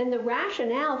 then the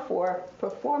rationale for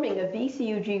performing a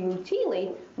VCUG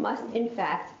routinely must in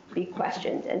fact be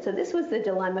questioned. And so this was the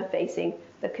dilemma facing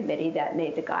the committee that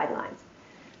made the guidelines.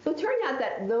 So it turned out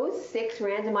that those 6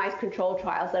 randomized control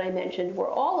trials that I mentioned were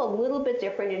all a little bit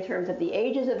different in terms of the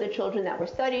ages of the children that were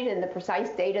studied and the precise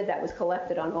data that was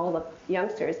collected on all the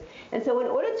youngsters. And so in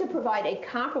order to provide a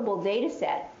comparable data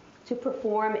set to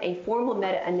perform a formal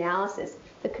meta-analysis,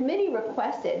 the committee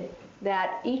requested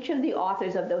that each of the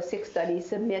authors of those 6 studies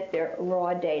submit their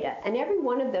raw data. And every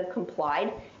one of them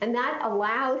complied, and that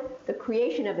allowed the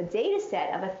creation of a data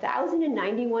set of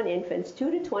 1,091 infants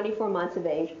 2 to 24 months of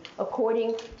age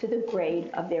according to the grade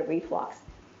of their reflux.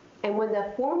 And when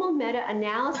the formal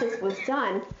meta-analysis was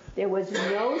done, there was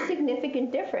no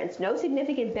significant difference, no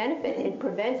significant benefit in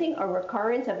preventing a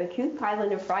recurrence of acute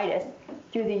pyelonephritis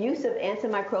through the use of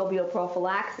antimicrobial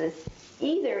prophylaxis,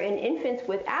 either in infants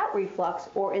without reflux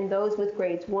or in those with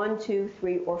grades 1, 2,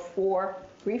 3, or 4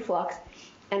 reflux,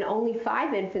 and only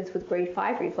 5 infants with grade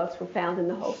 5 reflux were found in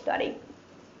the whole study.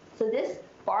 So this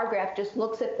bar graph just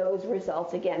looks at those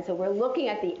results again. So we're looking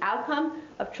at the outcome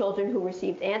of children who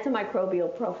received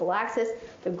antimicrobial prophylaxis.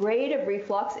 The grade of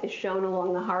reflux is shown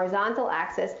along the horizontal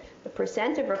axis. The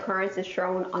percent of recurrence is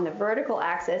shown on the vertical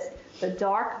axis. The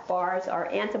dark bars are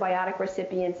antibiotic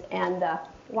recipients, and the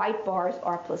white bars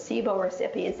are placebo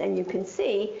recipients. And you can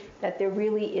see that there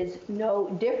really is no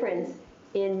difference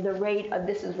in the rate of,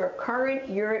 this is recurrent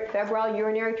febrile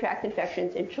urinary tract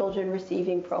infections in children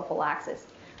receiving prophylaxis.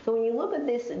 So when you look at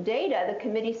this data, the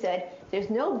committee said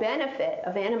there's no benefit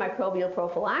of antimicrobial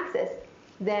prophylaxis,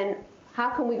 then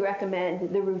how can we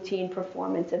recommend the routine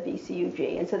performance of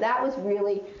VCUG? And so that was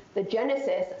really the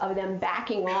genesis of them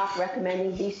backing off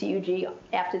recommending VCUG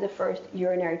after the first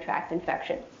urinary tract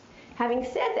infection. Having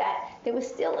said that, there was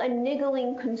still a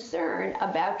niggling concern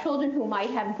about children who might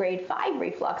have grade 5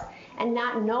 reflux and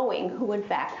not knowing who in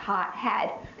fact had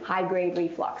high-grade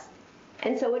reflux.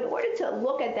 And so in order to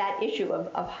look at that issue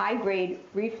of high-grade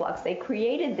reflux, they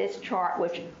created this chart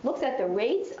which looks at the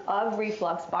rates of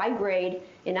reflux by grade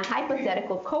in a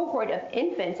hypothetical cohort of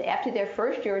infants after their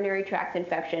first urinary tract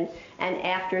infection and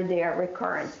after their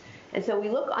recurrence. And so we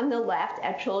look on the left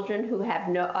at children who have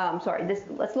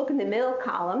let's look in the middle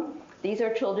column. These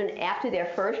are children after their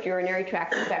first urinary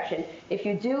tract infection. If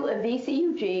you do a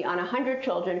VCUG on 100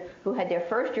 children who had their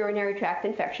first urinary tract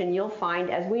infection, you'll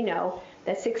find, as we know,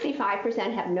 that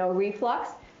 65% have no reflux,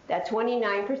 that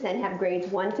 29% have grades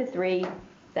 1 to 3,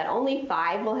 that only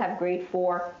 5 will have grade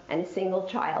 4, and a single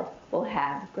child will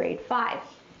have grade 5.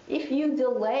 If you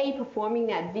delay performing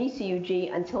that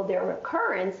VCUG until their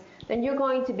recurrence, then you're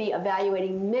going to be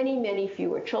evaluating many, many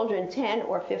fewer children, 10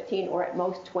 or 15 or at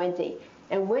most 20.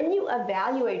 And when you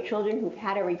evaluate children who've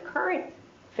had a recurrent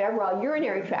febrile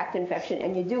urinary tract infection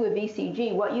and you do a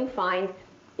VCG, what you find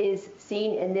is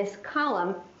seen in this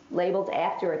column labeled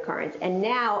after recurrence. And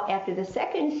now, after the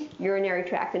second urinary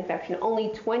tract infection, only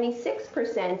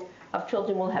 26% of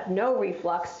children will have no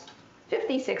reflux,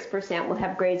 56% will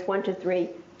have grades 1 to 3,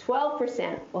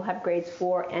 12% will have grades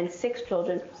 4, and 6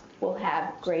 children will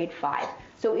have grade 5.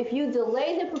 So if you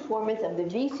delay the performance of the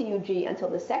VCUG until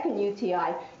the second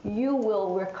UTI, you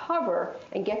will recover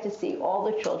and get to see all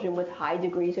the children with high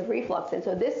degrees of reflux. And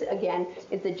so this, again,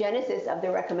 is the genesis of the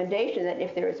recommendation that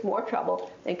if there is more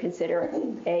trouble, then consider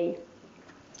a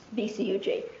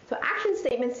VCUG. So action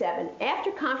statement 7,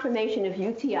 after confirmation of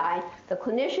UTI, the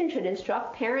clinician should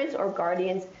instruct parents or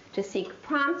guardians to seek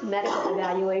prompt medical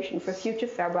evaluation for future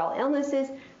febrile illnesses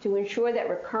to ensure that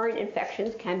recurrent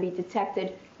infections can be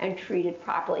detected and treated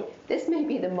properly. This may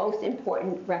be the most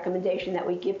important recommendation that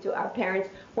we give to our parents.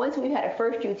 Once we've had a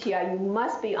first UTI, you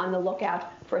must be on the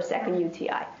lookout for a second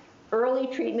UTI. Early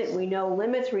treatment, we know,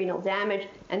 limits renal damage,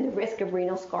 and the risk of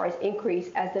renal scars increase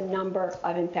as the number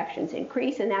of infections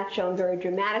increase, and that's shown very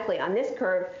dramatically on this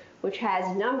curve, which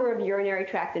has number of urinary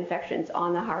tract infections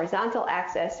on the horizontal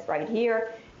axis right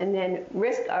here, and then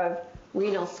risk of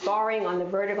renal scarring on the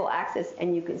vertical axis,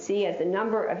 and you can see as the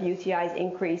number of UTIs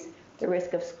increase, the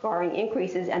risk of scarring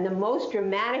increases, and the most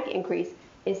dramatic increase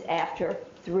is after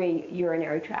 3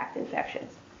 urinary tract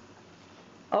infections.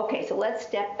 Okay, so let's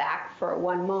step back for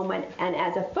one moment, and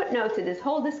as a footnote to this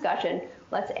whole discussion,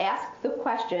 let's ask the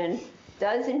question,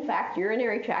 does in fact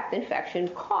urinary tract infection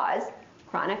cause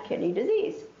chronic kidney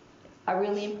disease? A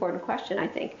really important question, I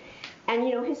think. And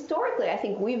you know, historically, I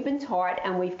think we've been taught,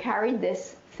 and we've carried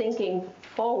this thinking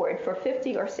forward for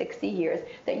 50 or 60 years,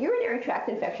 that urinary tract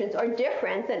infections are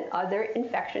different than other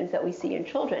infections that we see in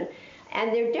children.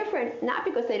 And they're different not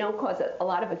because they don't cause a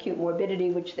lot of acute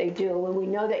morbidity, which they do, and we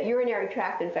know that urinary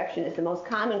tract infection is the most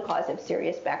common cause of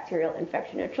serious bacterial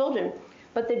infection in children.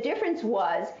 But the difference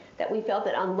was that we felt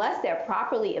that unless they're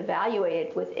properly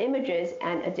evaluated with images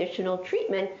and additional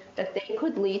treatment, that they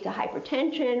could lead to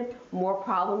hypertension, more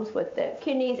problems with the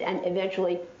kidneys, and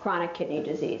eventually chronic kidney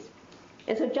disease.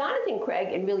 And so Jonathan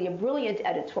Craig, in really a brilliant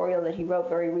editorial that he wrote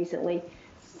very recently,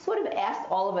 sort of asked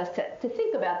all of us to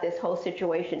think about this whole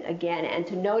situation again and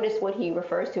to notice what he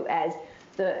refers to as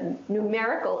the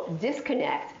numerical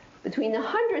disconnect between the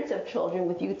hundreds of children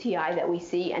with UTI that we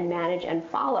see and manage and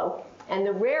follow and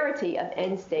the rarity of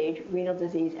end-stage renal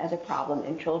disease as a problem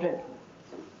in children.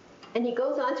 And he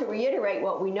goes on to reiterate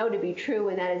what we know to be true,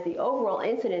 and that is the overall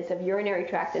incidence of urinary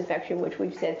tract infection, which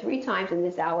we've said 3 times in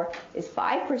this hour, is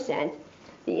 5%.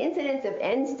 The incidence of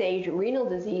end-stage renal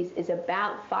disease is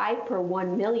about 5 per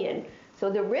 1 million. So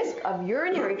the risk of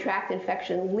urinary tract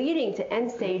infection leading to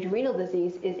end-stage renal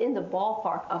disease is in the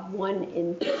ballpark of 1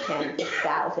 in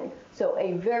 10,000. So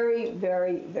a very,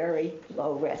 very, very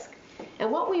low risk.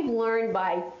 And what we've learned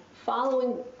by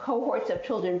following cohorts of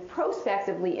children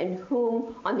prospectively in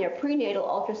whom on their prenatal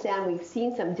ultrasound we've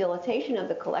seen some dilatation of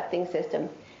the collecting system,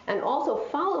 and also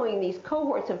following these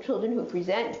cohorts of children who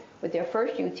present with their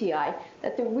first UTI,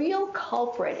 that the real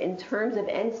culprit in terms of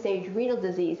end-stage renal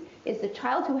disease is the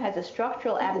child who has a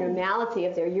structural abnormality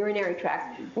of their urinary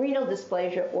tract, renal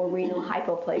dysplasia or renal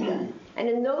hypoplasia. And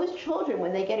in those children,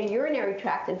 when they get a urinary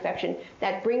tract infection,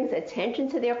 that brings attention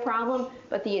to their problem,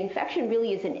 but the infection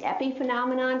really is an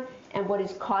epiphenomenon, and what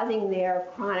is causing their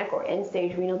chronic or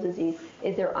end-stage renal disease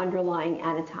is their underlying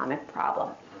anatomic problem.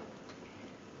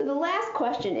 So the last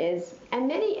question is, and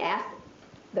many asked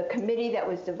the committee that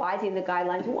was devising the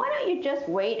guidelines, why don't you just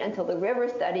wait until the RIVER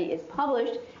study is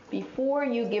published before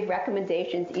you give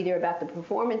recommendations either about the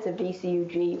performance of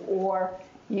VCUG or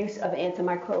use of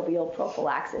antimicrobial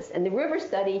prophylaxis. And the RIVER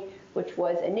study, which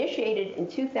was initiated in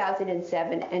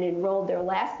 2007 and enrolled their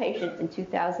last patient in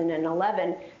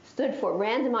 2011, stood for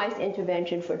randomized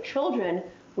intervention for children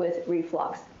with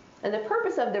reflux. And the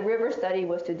purpose of the RIVER study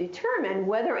was to determine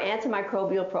whether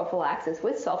antimicrobial prophylaxis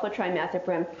with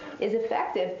sulfatrimazepam is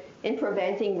effective in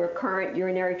preventing recurrent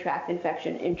urinary tract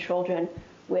infection in children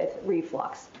with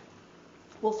reflux.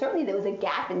 Well, certainly there was a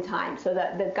gap in time. So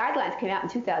the guidelines came out in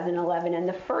 2011, and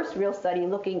the first real study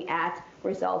looking at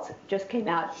results just came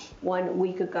out 1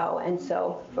 week ago. And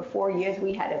so for 4 years,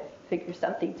 we had to figure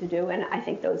something to do, and I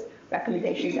think those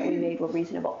recommendations that we made were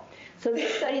reasonable. So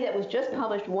this study that was just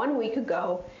published 1 week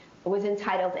ago was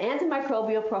entitled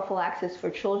Antimicrobial Prophylaxis for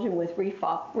Children with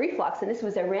Reflux, and this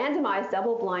was a randomized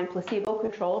double-blind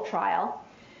placebo-controlled trial.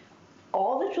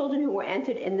 All the children who were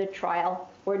entered in the trial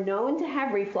were known to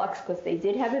have reflux because they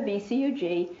did have a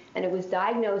VCUG, and it was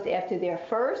diagnosed after their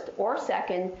first or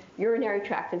second urinary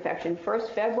tract infection,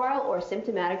 first febrile or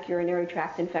symptomatic urinary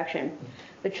tract infection.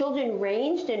 The children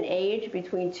ranged in age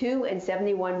between 2 and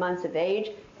 71 months of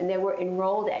age, and they were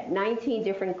enrolled at 19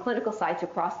 different clinical sites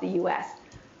across the U.S.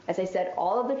 As I said,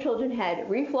 all of the children had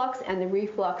reflux, and the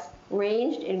reflux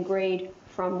ranged in grade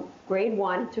from grade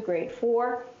 1 to grade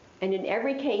 4. And in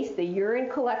every case, the urine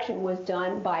collection was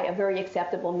done by a very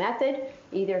acceptable method,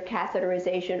 either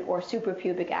catheterization or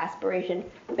suprapubic aspiration.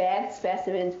 Bagged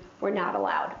specimens were not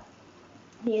allowed.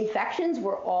 The infections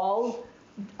were all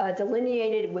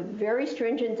delineated with very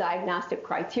stringent diagnostic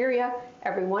criteria.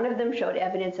 Every one of them showed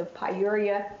evidence of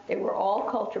pyuria. They were all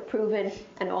culture proven,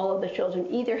 and all of the children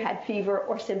either had fever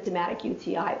or symptomatic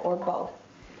UTI or both.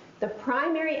 The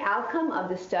primary outcome of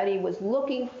the study was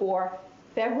looking for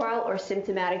febrile or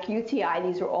symptomatic UTI.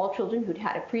 These were all children who'd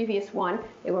had a previous one.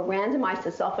 They were randomized to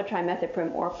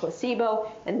sulfatrimethoprim or placebo,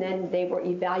 and then they were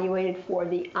evaluated for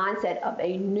the onset of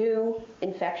a new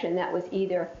infection that was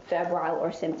either febrile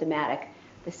or symptomatic.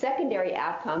 The secondary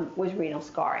outcome was renal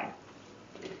scarring.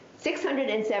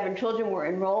 607 children were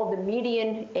enrolled. The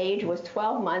median age was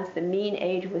 12 months. The mean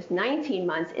age was 19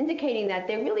 months, indicating that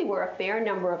there really were a fair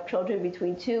number of children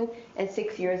between 2 and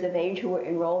 6 years of age who were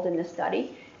enrolled in the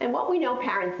study. And what we know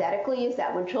parenthetically is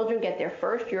that when children get their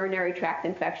first urinary tract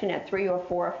infection at 3 or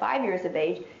 4 or 5 years of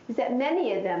age, is that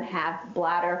many of them have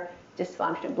bladder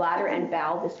dysfunction, bladder and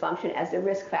bowel dysfunction as the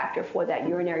risk factor for that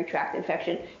urinary tract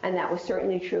infection, and that was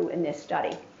certainly true in this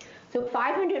study. So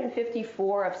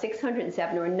 554 of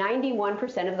 607, or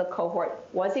 91% of the cohort,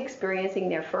 was experiencing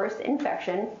their first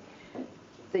infection.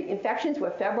 The infections were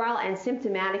febrile and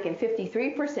symptomatic in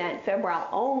 53%, febrile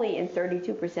only in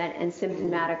 32%, and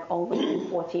symptomatic only in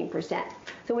 14%.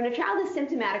 So when a child is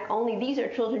symptomatic only, these are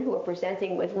children who are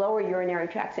presenting with lower urinary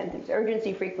tract symptoms,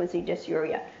 urgency, frequency,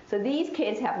 dysuria. So these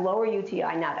kids have lower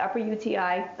UTI, not upper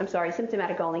UTI. I'm sorry,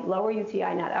 symptomatic only, lower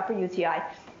UTI, not upper UTI.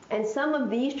 And some of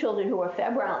these children who are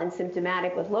febrile and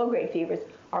symptomatic with low-grade fevers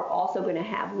are also going to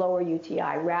have lower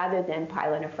UTI rather than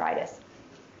pyelonephritis.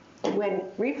 When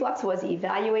reflux was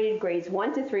evaluated, grades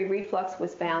 1 to 3 reflux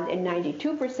was found in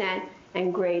 92%,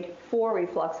 and grade 4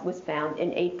 reflux was found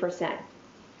in 8%.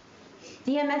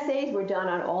 DMSAs were done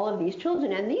on all of these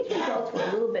children, and these results were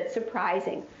a little bit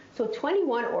surprising. So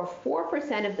 21 or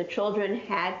 4% of the children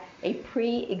had a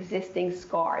pre-existing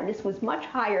scar, and this was much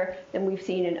higher than we've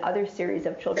seen in other series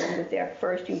of children with their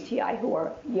first UTI who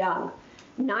are young.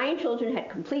 9 children had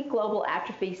complete global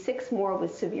atrophy, 6 more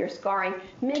with severe scarring,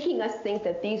 making us think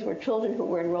that these were children who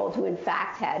were enrolled who in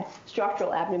fact had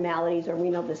structural abnormalities or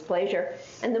renal dysplasia.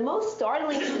 And the most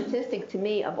startling statistic to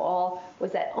me of all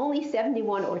was that only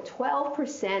 71 or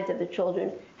 12% of the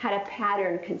children had a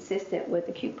pattern consistent with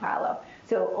acute pyelo.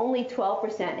 So only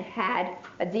 12% had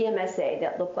a DMSA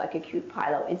that looked like acute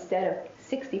pyelo instead of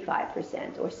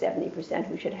 65% or 70%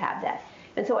 who should have that.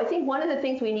 And so I think one of the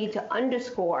things we need to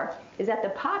underscore is that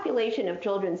the population of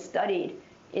children studied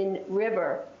in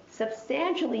RIVER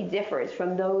substantially differs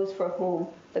from those for whom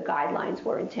the guidelines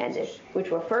were intended,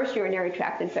 which were first urinary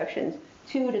tract infections,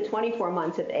 2 to 24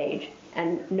 months of age,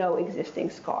 and no existing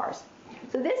scars.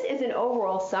 So this is an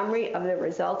overall summary of the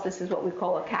results. This is what we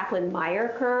call a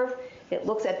Kaplan-Meier curve. It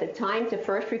looks at the time to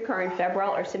first recurrent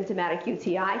febrile or symptomatic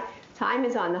UTI. Time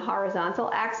is on the horizontal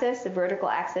axis. The vertical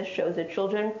axis shows the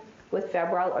children with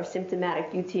febrile or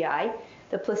symptomatic UTI.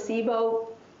 The placebo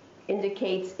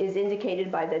is indicated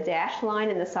by the dashed line,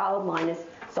 and the solid line is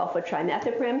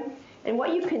sulfatrimethoprim. And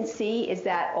what you can see is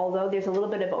that although there's a little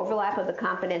bit of overlap of the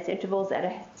confidence intervals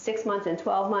at 6 months and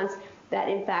 12 months, that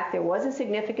in fact there was a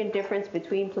significant difference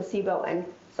between placebo and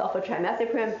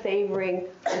sulfatrimethoprim favoring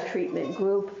the treatment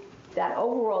group. That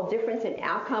overall difference in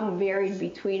outcome varied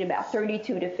between about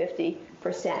 32 to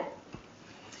 50%.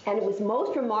 And it was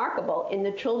most remarkable in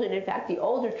the children, in fact, the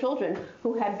older children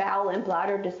who had bowel and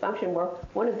bladder dysfunction were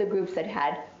one of the groups that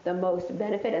had the most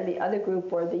benefit, and the other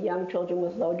group were the young children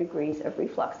with low degrees of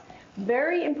reflux.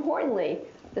 Very importantly,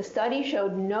 the study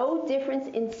showed no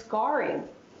difference in scarring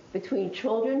between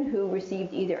children who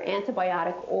received either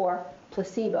antibiotic or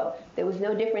placebo. There was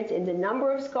no difference in the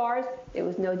number of scars, there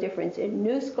was no difference in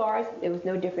new scars, there was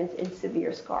no difference in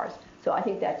severe scars. So I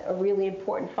think that's a really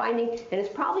important finding, and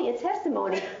it's probably a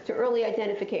testimony to early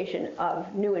identification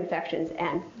of new infections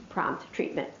and prompt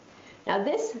treatment. Now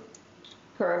this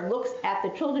curve looks at the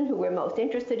children who we're most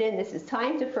interested in. This is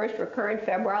time to first recurrent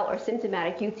febrile or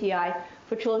symptomatic UTI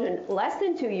for children less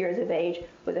than 2 years of age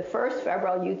with a first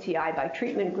febrile UTI by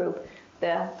treatment group.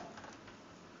 The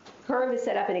curve is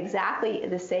set up in exactly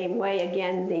the same way.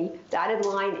 Again, the dotted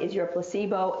line is your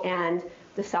placebo, and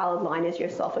the solid line is your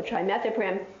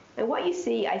sulfatrimethoprim. And what you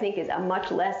see, I think, is a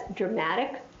much less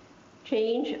dramatic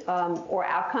change or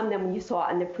outcome than what you saw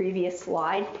on the previous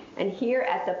slide. And here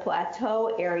at the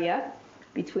plateau area,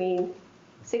 between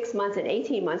 6 months and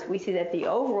 18 months, we see that the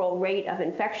overall rate of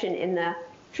infection in the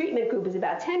treatment group is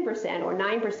about 10% or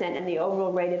 9%, and the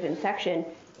overall rate of infection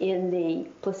in the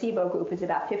placebo group is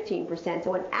about 15%.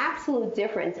 So an absolute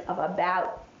difference of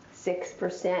about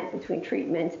 6% between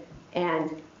treatment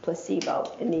and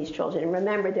placebo in these children. And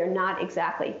remember, they're not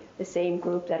exactly the same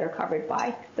group that are covered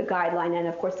by the guideline, and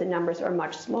of course the numbers are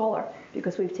much smaller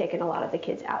because we've taken a lot of the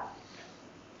kids out.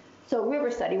 So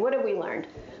river study, what have we learned?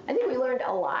 I think we learned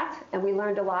a lot, and we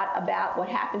learned a lot about what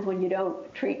happens when you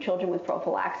don't treat children with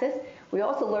prophylaxis. We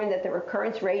also learned that the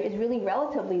recurrence rate is really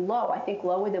relatively low, I think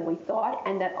lower than we thought,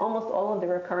 and that almost all of the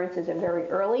recurrences are very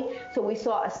early. So we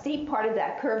saw a steep part of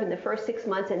that curve in the first 6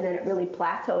 months, and then it really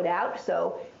plateaued out.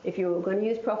 So if you were going to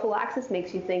use prophylaxis,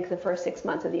 makes you think the first 6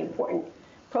 months are the important.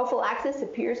 Prophylaxis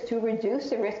appears to reduce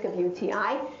the risk of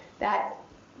UTI. That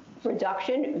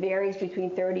reduction varies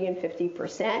between 30 and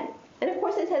 50%. And of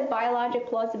course, this has biologic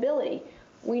plausibility.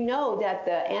 We know that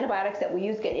the antibiotics that we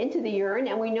use get into the urine,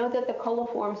 and we know that the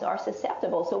coliforms are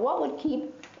susceptible. So what would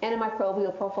keep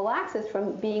antimicrobial prophylaxis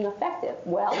from being effective?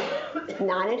 Well,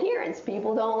 non-adherence.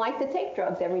 People don't like to take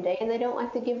drugs every day, and they don't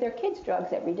like to give their kids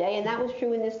drugs every day, and that was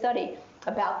true in this study.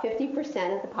 About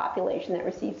 50% of the population that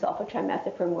received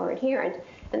sulfatrimethoprim were adherent.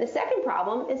 And the second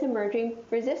problem is emerging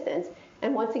resistance.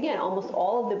 And once again, almost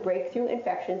all of the breakthrough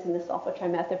infections in the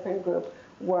sulfatrimethoprim group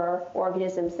were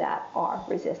organisms that are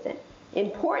resistant.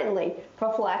 Importantly,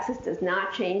 prophylaxis does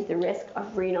not change the risk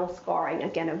of renal scarring.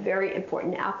 Again, a very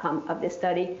important outcome of this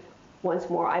study. Once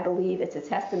more, I believe it's a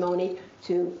testimony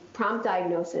to prompt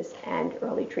diagnosis and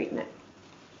early treatment.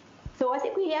 So I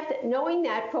think we have to, knowing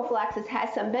that prophylaxis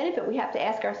has some benefit, we have to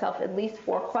ask ourselves at least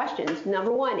 4 questions.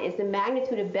 Number 1, is the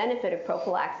magnitude of benefit of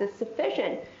prophylaxis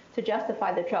sufficient to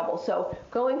justify the trouble? So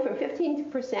going from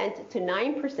 15% to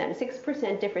 9%, a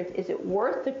 6% difference, is it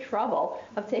worth the trouble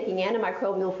of taking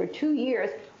antimicrobial for 2 years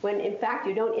when in fact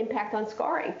you don't impact on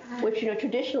scarring, which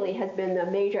traditionally has been the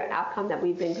major outcome that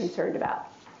we've been concerned about?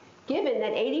 Given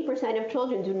that 80% of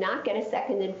children do not get a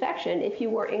second infection, if you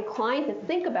were inclined to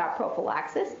think about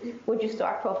prophylaxis, would you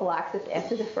start prophylaxis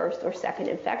after the first or second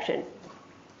infection?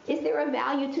 Is there a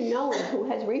value to knowing who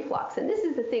has reflux? And this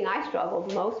is the thing I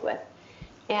struggled most with.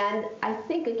 And I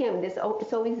think, again, it's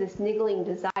always this niggling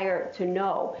desire to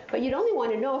know. But you'd only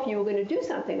want to know if you were going to do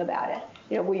something about it,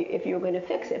 if you were going to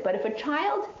fix it. But if a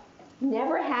child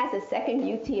never has a second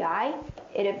UTI,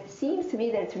 it seems to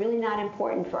me that it's really not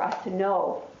important for us to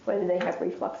know whether they have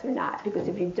reflux or not. Because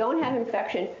if you don't have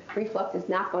infection, reflux is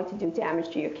not going to do damage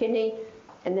to your kidney.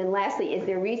 And then lastly, is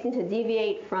there reason to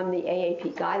deviate from the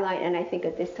AAP guideline? And I think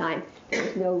at this time,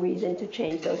 there's no reason to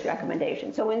change those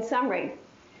recommendations. So in summary,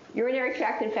 urinary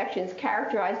tract infections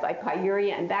characterized by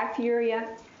pyuria and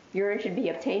bacteriuria. Urine should be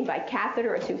obtained by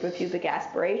catheter or suprapubic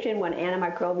aspiration when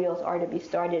antimicrobials are to be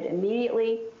started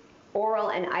immediately. Oral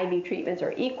and IV treatments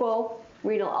are equal.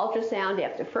 Renal ultrasound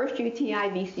after first UTI,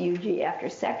 VCUG after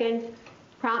second.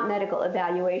 Prompt medical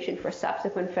evaluation for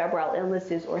subsequent febrile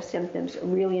illnesses or symptoms, a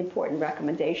really important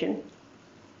recommendation.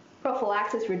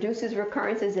 Prophylaxis reduces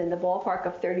recurrences in the ballpark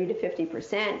of 30 to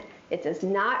 50%. It does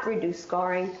not reduce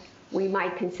scarring. We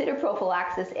might consider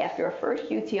prophylaxis after a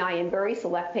first UTI in very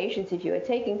select patients. If you had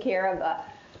taken care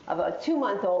of a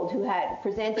 2-month-old who had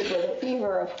presented with a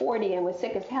fever of 40 and was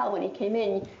sick as hell when he came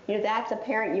in, that's a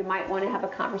parent you might want to have a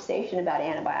conversation about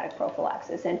antibiotic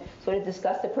prophylaxis and sort of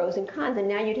discuss the pros and cons. And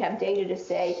now you'd have data to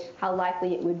say how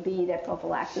likely it would be that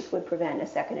prophylaxis would prevent a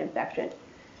second infection.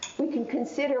 We can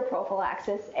consider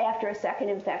prophylaxis after a second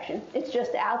infection. It's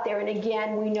just out there, and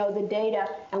again, we know the data,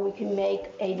 and we can make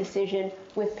a decision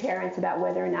with parents about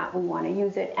whether or not we want to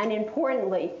use it. And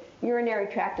importantly, urinary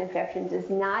tract infection does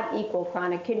not equal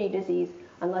chronic kidney disease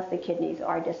unless the kidneys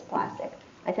are dysplastic.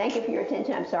 I thank you for your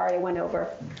attention. I'm sorry I went over.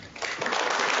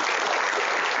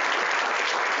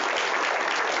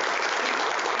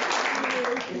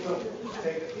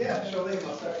 Yeah, Charlene,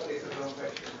 I'll start with Lisa.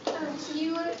 So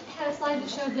you had a slide that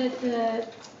showed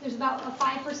that there's about a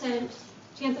 5%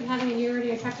 chance of having a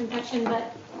urinary tract infection,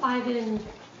 but 5 in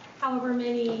however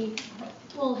many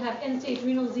will have end-stage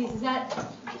renal disease. Is that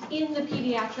in the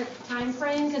pediatric time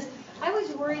frame? Because I was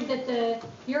worried that the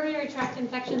urinary tract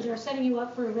infections are setting you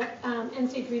up for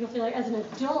end-stage renal failure as an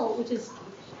adult, which is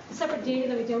separate data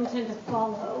that we don't tend to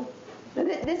follow.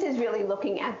 This is really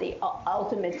looking at the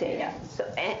ultimate data,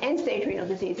 so end-stage renal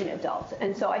disease in adults.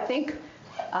 And so I think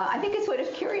it's sort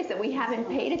of curious that we haven't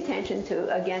paid attention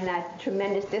to, again, that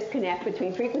tremendous disconnect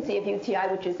between frequency of UTI,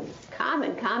 which is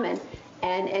common,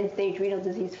 and end-stage renal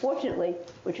disease, fortunately,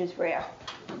 which is rare.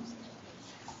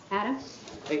 Adam?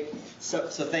 Hey, so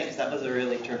thanks. That was a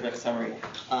really terrific summary.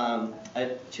 I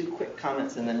have 2 quick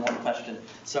comments and then 1 question.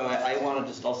 So I want to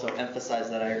just also emphasize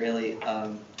that I really,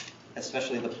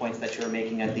 especially the points that you were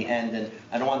making at the end, and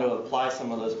I don't want to apply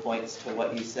some of those points to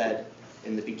what you said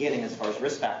in the beginning as far as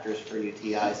risk factors for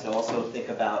UTI. So also think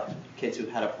about kids who've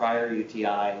had a prior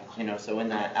UTI, so in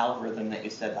that algorithm that you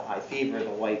said, the high fever, the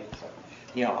white,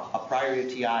 a prior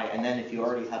UTI, and then if you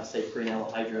already have, say, prenatal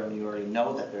hydro and you already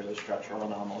know that there's a structural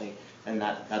anomaly, then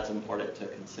that's important to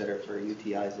consider for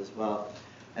UTIs as well.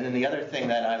 And then the other thing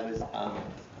that I was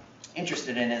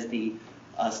interested in is the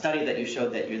study that you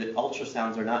showed that the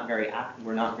ultrasounds were not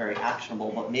very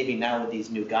actionable, but maybe now with these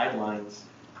new guidelines,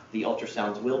 the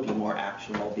ultrasounds will be more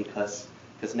actionable because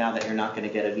now that you're not going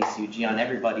to get a VCUG on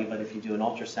everybody, but if you do an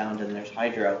ultrasound and there's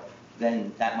hydro,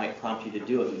 then that might prompt you to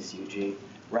do a VCUG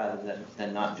rather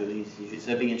than not do a VCUG.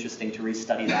 So it'd be interesting to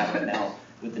restudy that, but now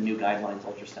with the new guidelines,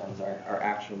 ultrasounds are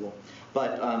actionable.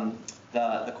 But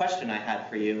the question I had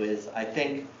for you is, I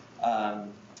think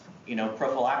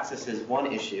prophylaxis is one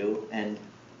issue, and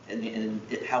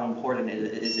how important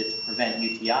is it to prevent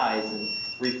UTIs and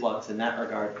reflux in that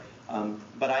regard.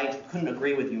 But I couldn't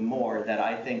agree with you more that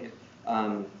I think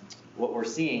what we're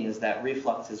seeing is that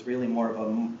reflux is really more of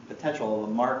a potential of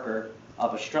a marker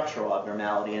of a structural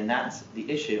abnormality, and that's the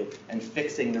issue. And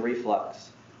fixing the reflux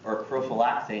or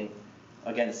prophylacting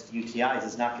against UTIs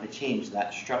is not going to change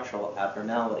that structural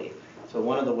abnormality. So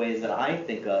one of the ways that I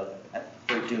think of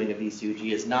for doing a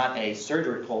VCUG is not a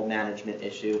surgical management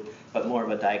issue, but more of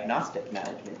a diagnostic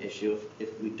management issue.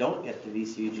 If we don't get the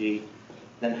VCUG,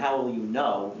 then how will you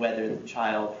know whether the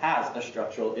child has a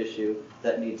structural issue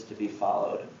that needs to be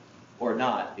followed or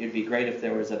not? It'd be great if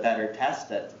there was a better test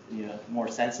that's more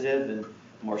sensitive and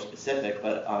more specific,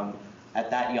 but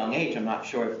at that young age, I'm not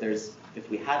sure if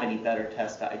we have any better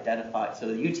tests to identify. So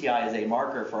the UTI is a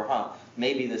marker for,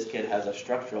 maybe this kid has a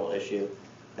structural issue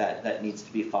that needs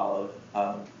to be followed.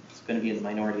 It's going to be in the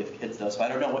minority of kids, though, so I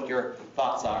don't know what your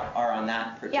thoughts are on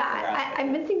that particular aspect.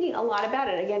 I've been thinking a lot about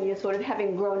it. Again, sort of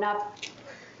having grown up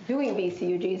doing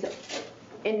VCUGs.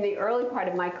 In the early part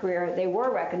of my career, they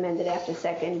were recommended after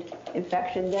second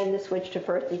infection, then the switch to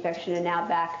first infection, and now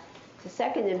back to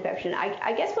second infection.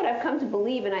 I guess what I've come to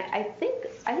believe, and I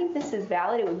think this is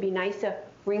valid, it would be nice to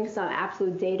bring some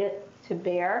absolute data to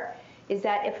bear, is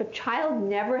that if a child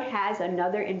never has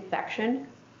another infection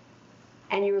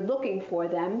and you're looking for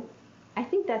them, I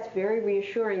think that's very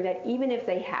reassuring that even if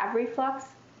they have reflux,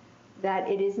 that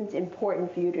it isn't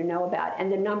important for you to know about.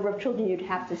 And the number of children you'd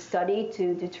have to study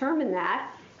to determine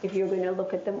that, if you're going to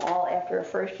look at them all after a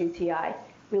first UTI,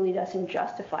 really doesn't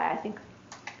justify, I think,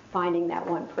 finding that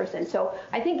one person. So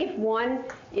I think if one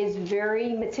is very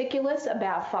meticulous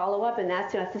about follow-up, and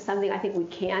that's something I think we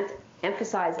can't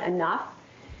emphasize enough,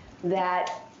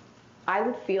 that I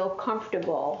would feel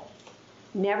comfortable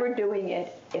never doing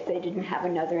it if they didn't have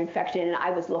another infection and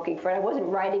I was looking for it. I wasn't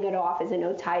writing it off as an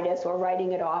otitis or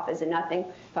writing it off as a nothing.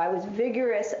 If I was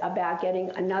vigorous about getting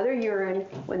another urine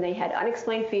when they had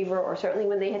unexplained fever or certainly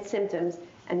when they had symptoms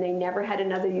and they never had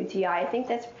another UTI, I think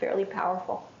that's fairly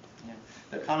powerful. Yeah.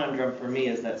 The conundrum for me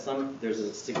is that there's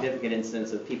a significant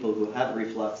instance of people who have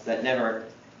reflux that never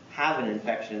have an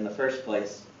infection in the first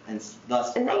place, and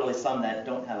thus probably some that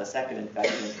don't have a second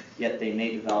infection, yet they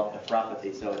may develop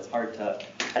nephropathy, so it's hard to...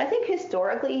 But I think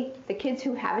historically, the kids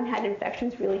who haven't had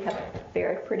infections really have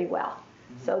fared pretty well.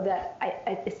 Mm-hmm. So that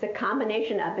it's the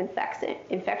combination of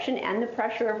infection and the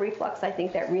pressure of reflux, I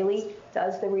think, that really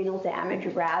does the renal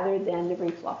damage rather than the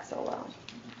reflux alone.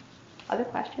 Other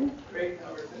questions? Great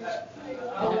conversation.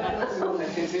 I'll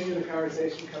continue the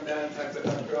conversation, come down and talk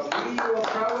about Dr. We will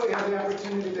probably have the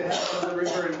opportunity to have some of the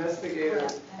river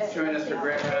investigators join us for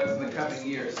grant rounds in the coming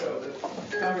year, so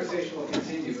the conversation will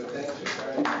continue, but thanks for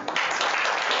starting.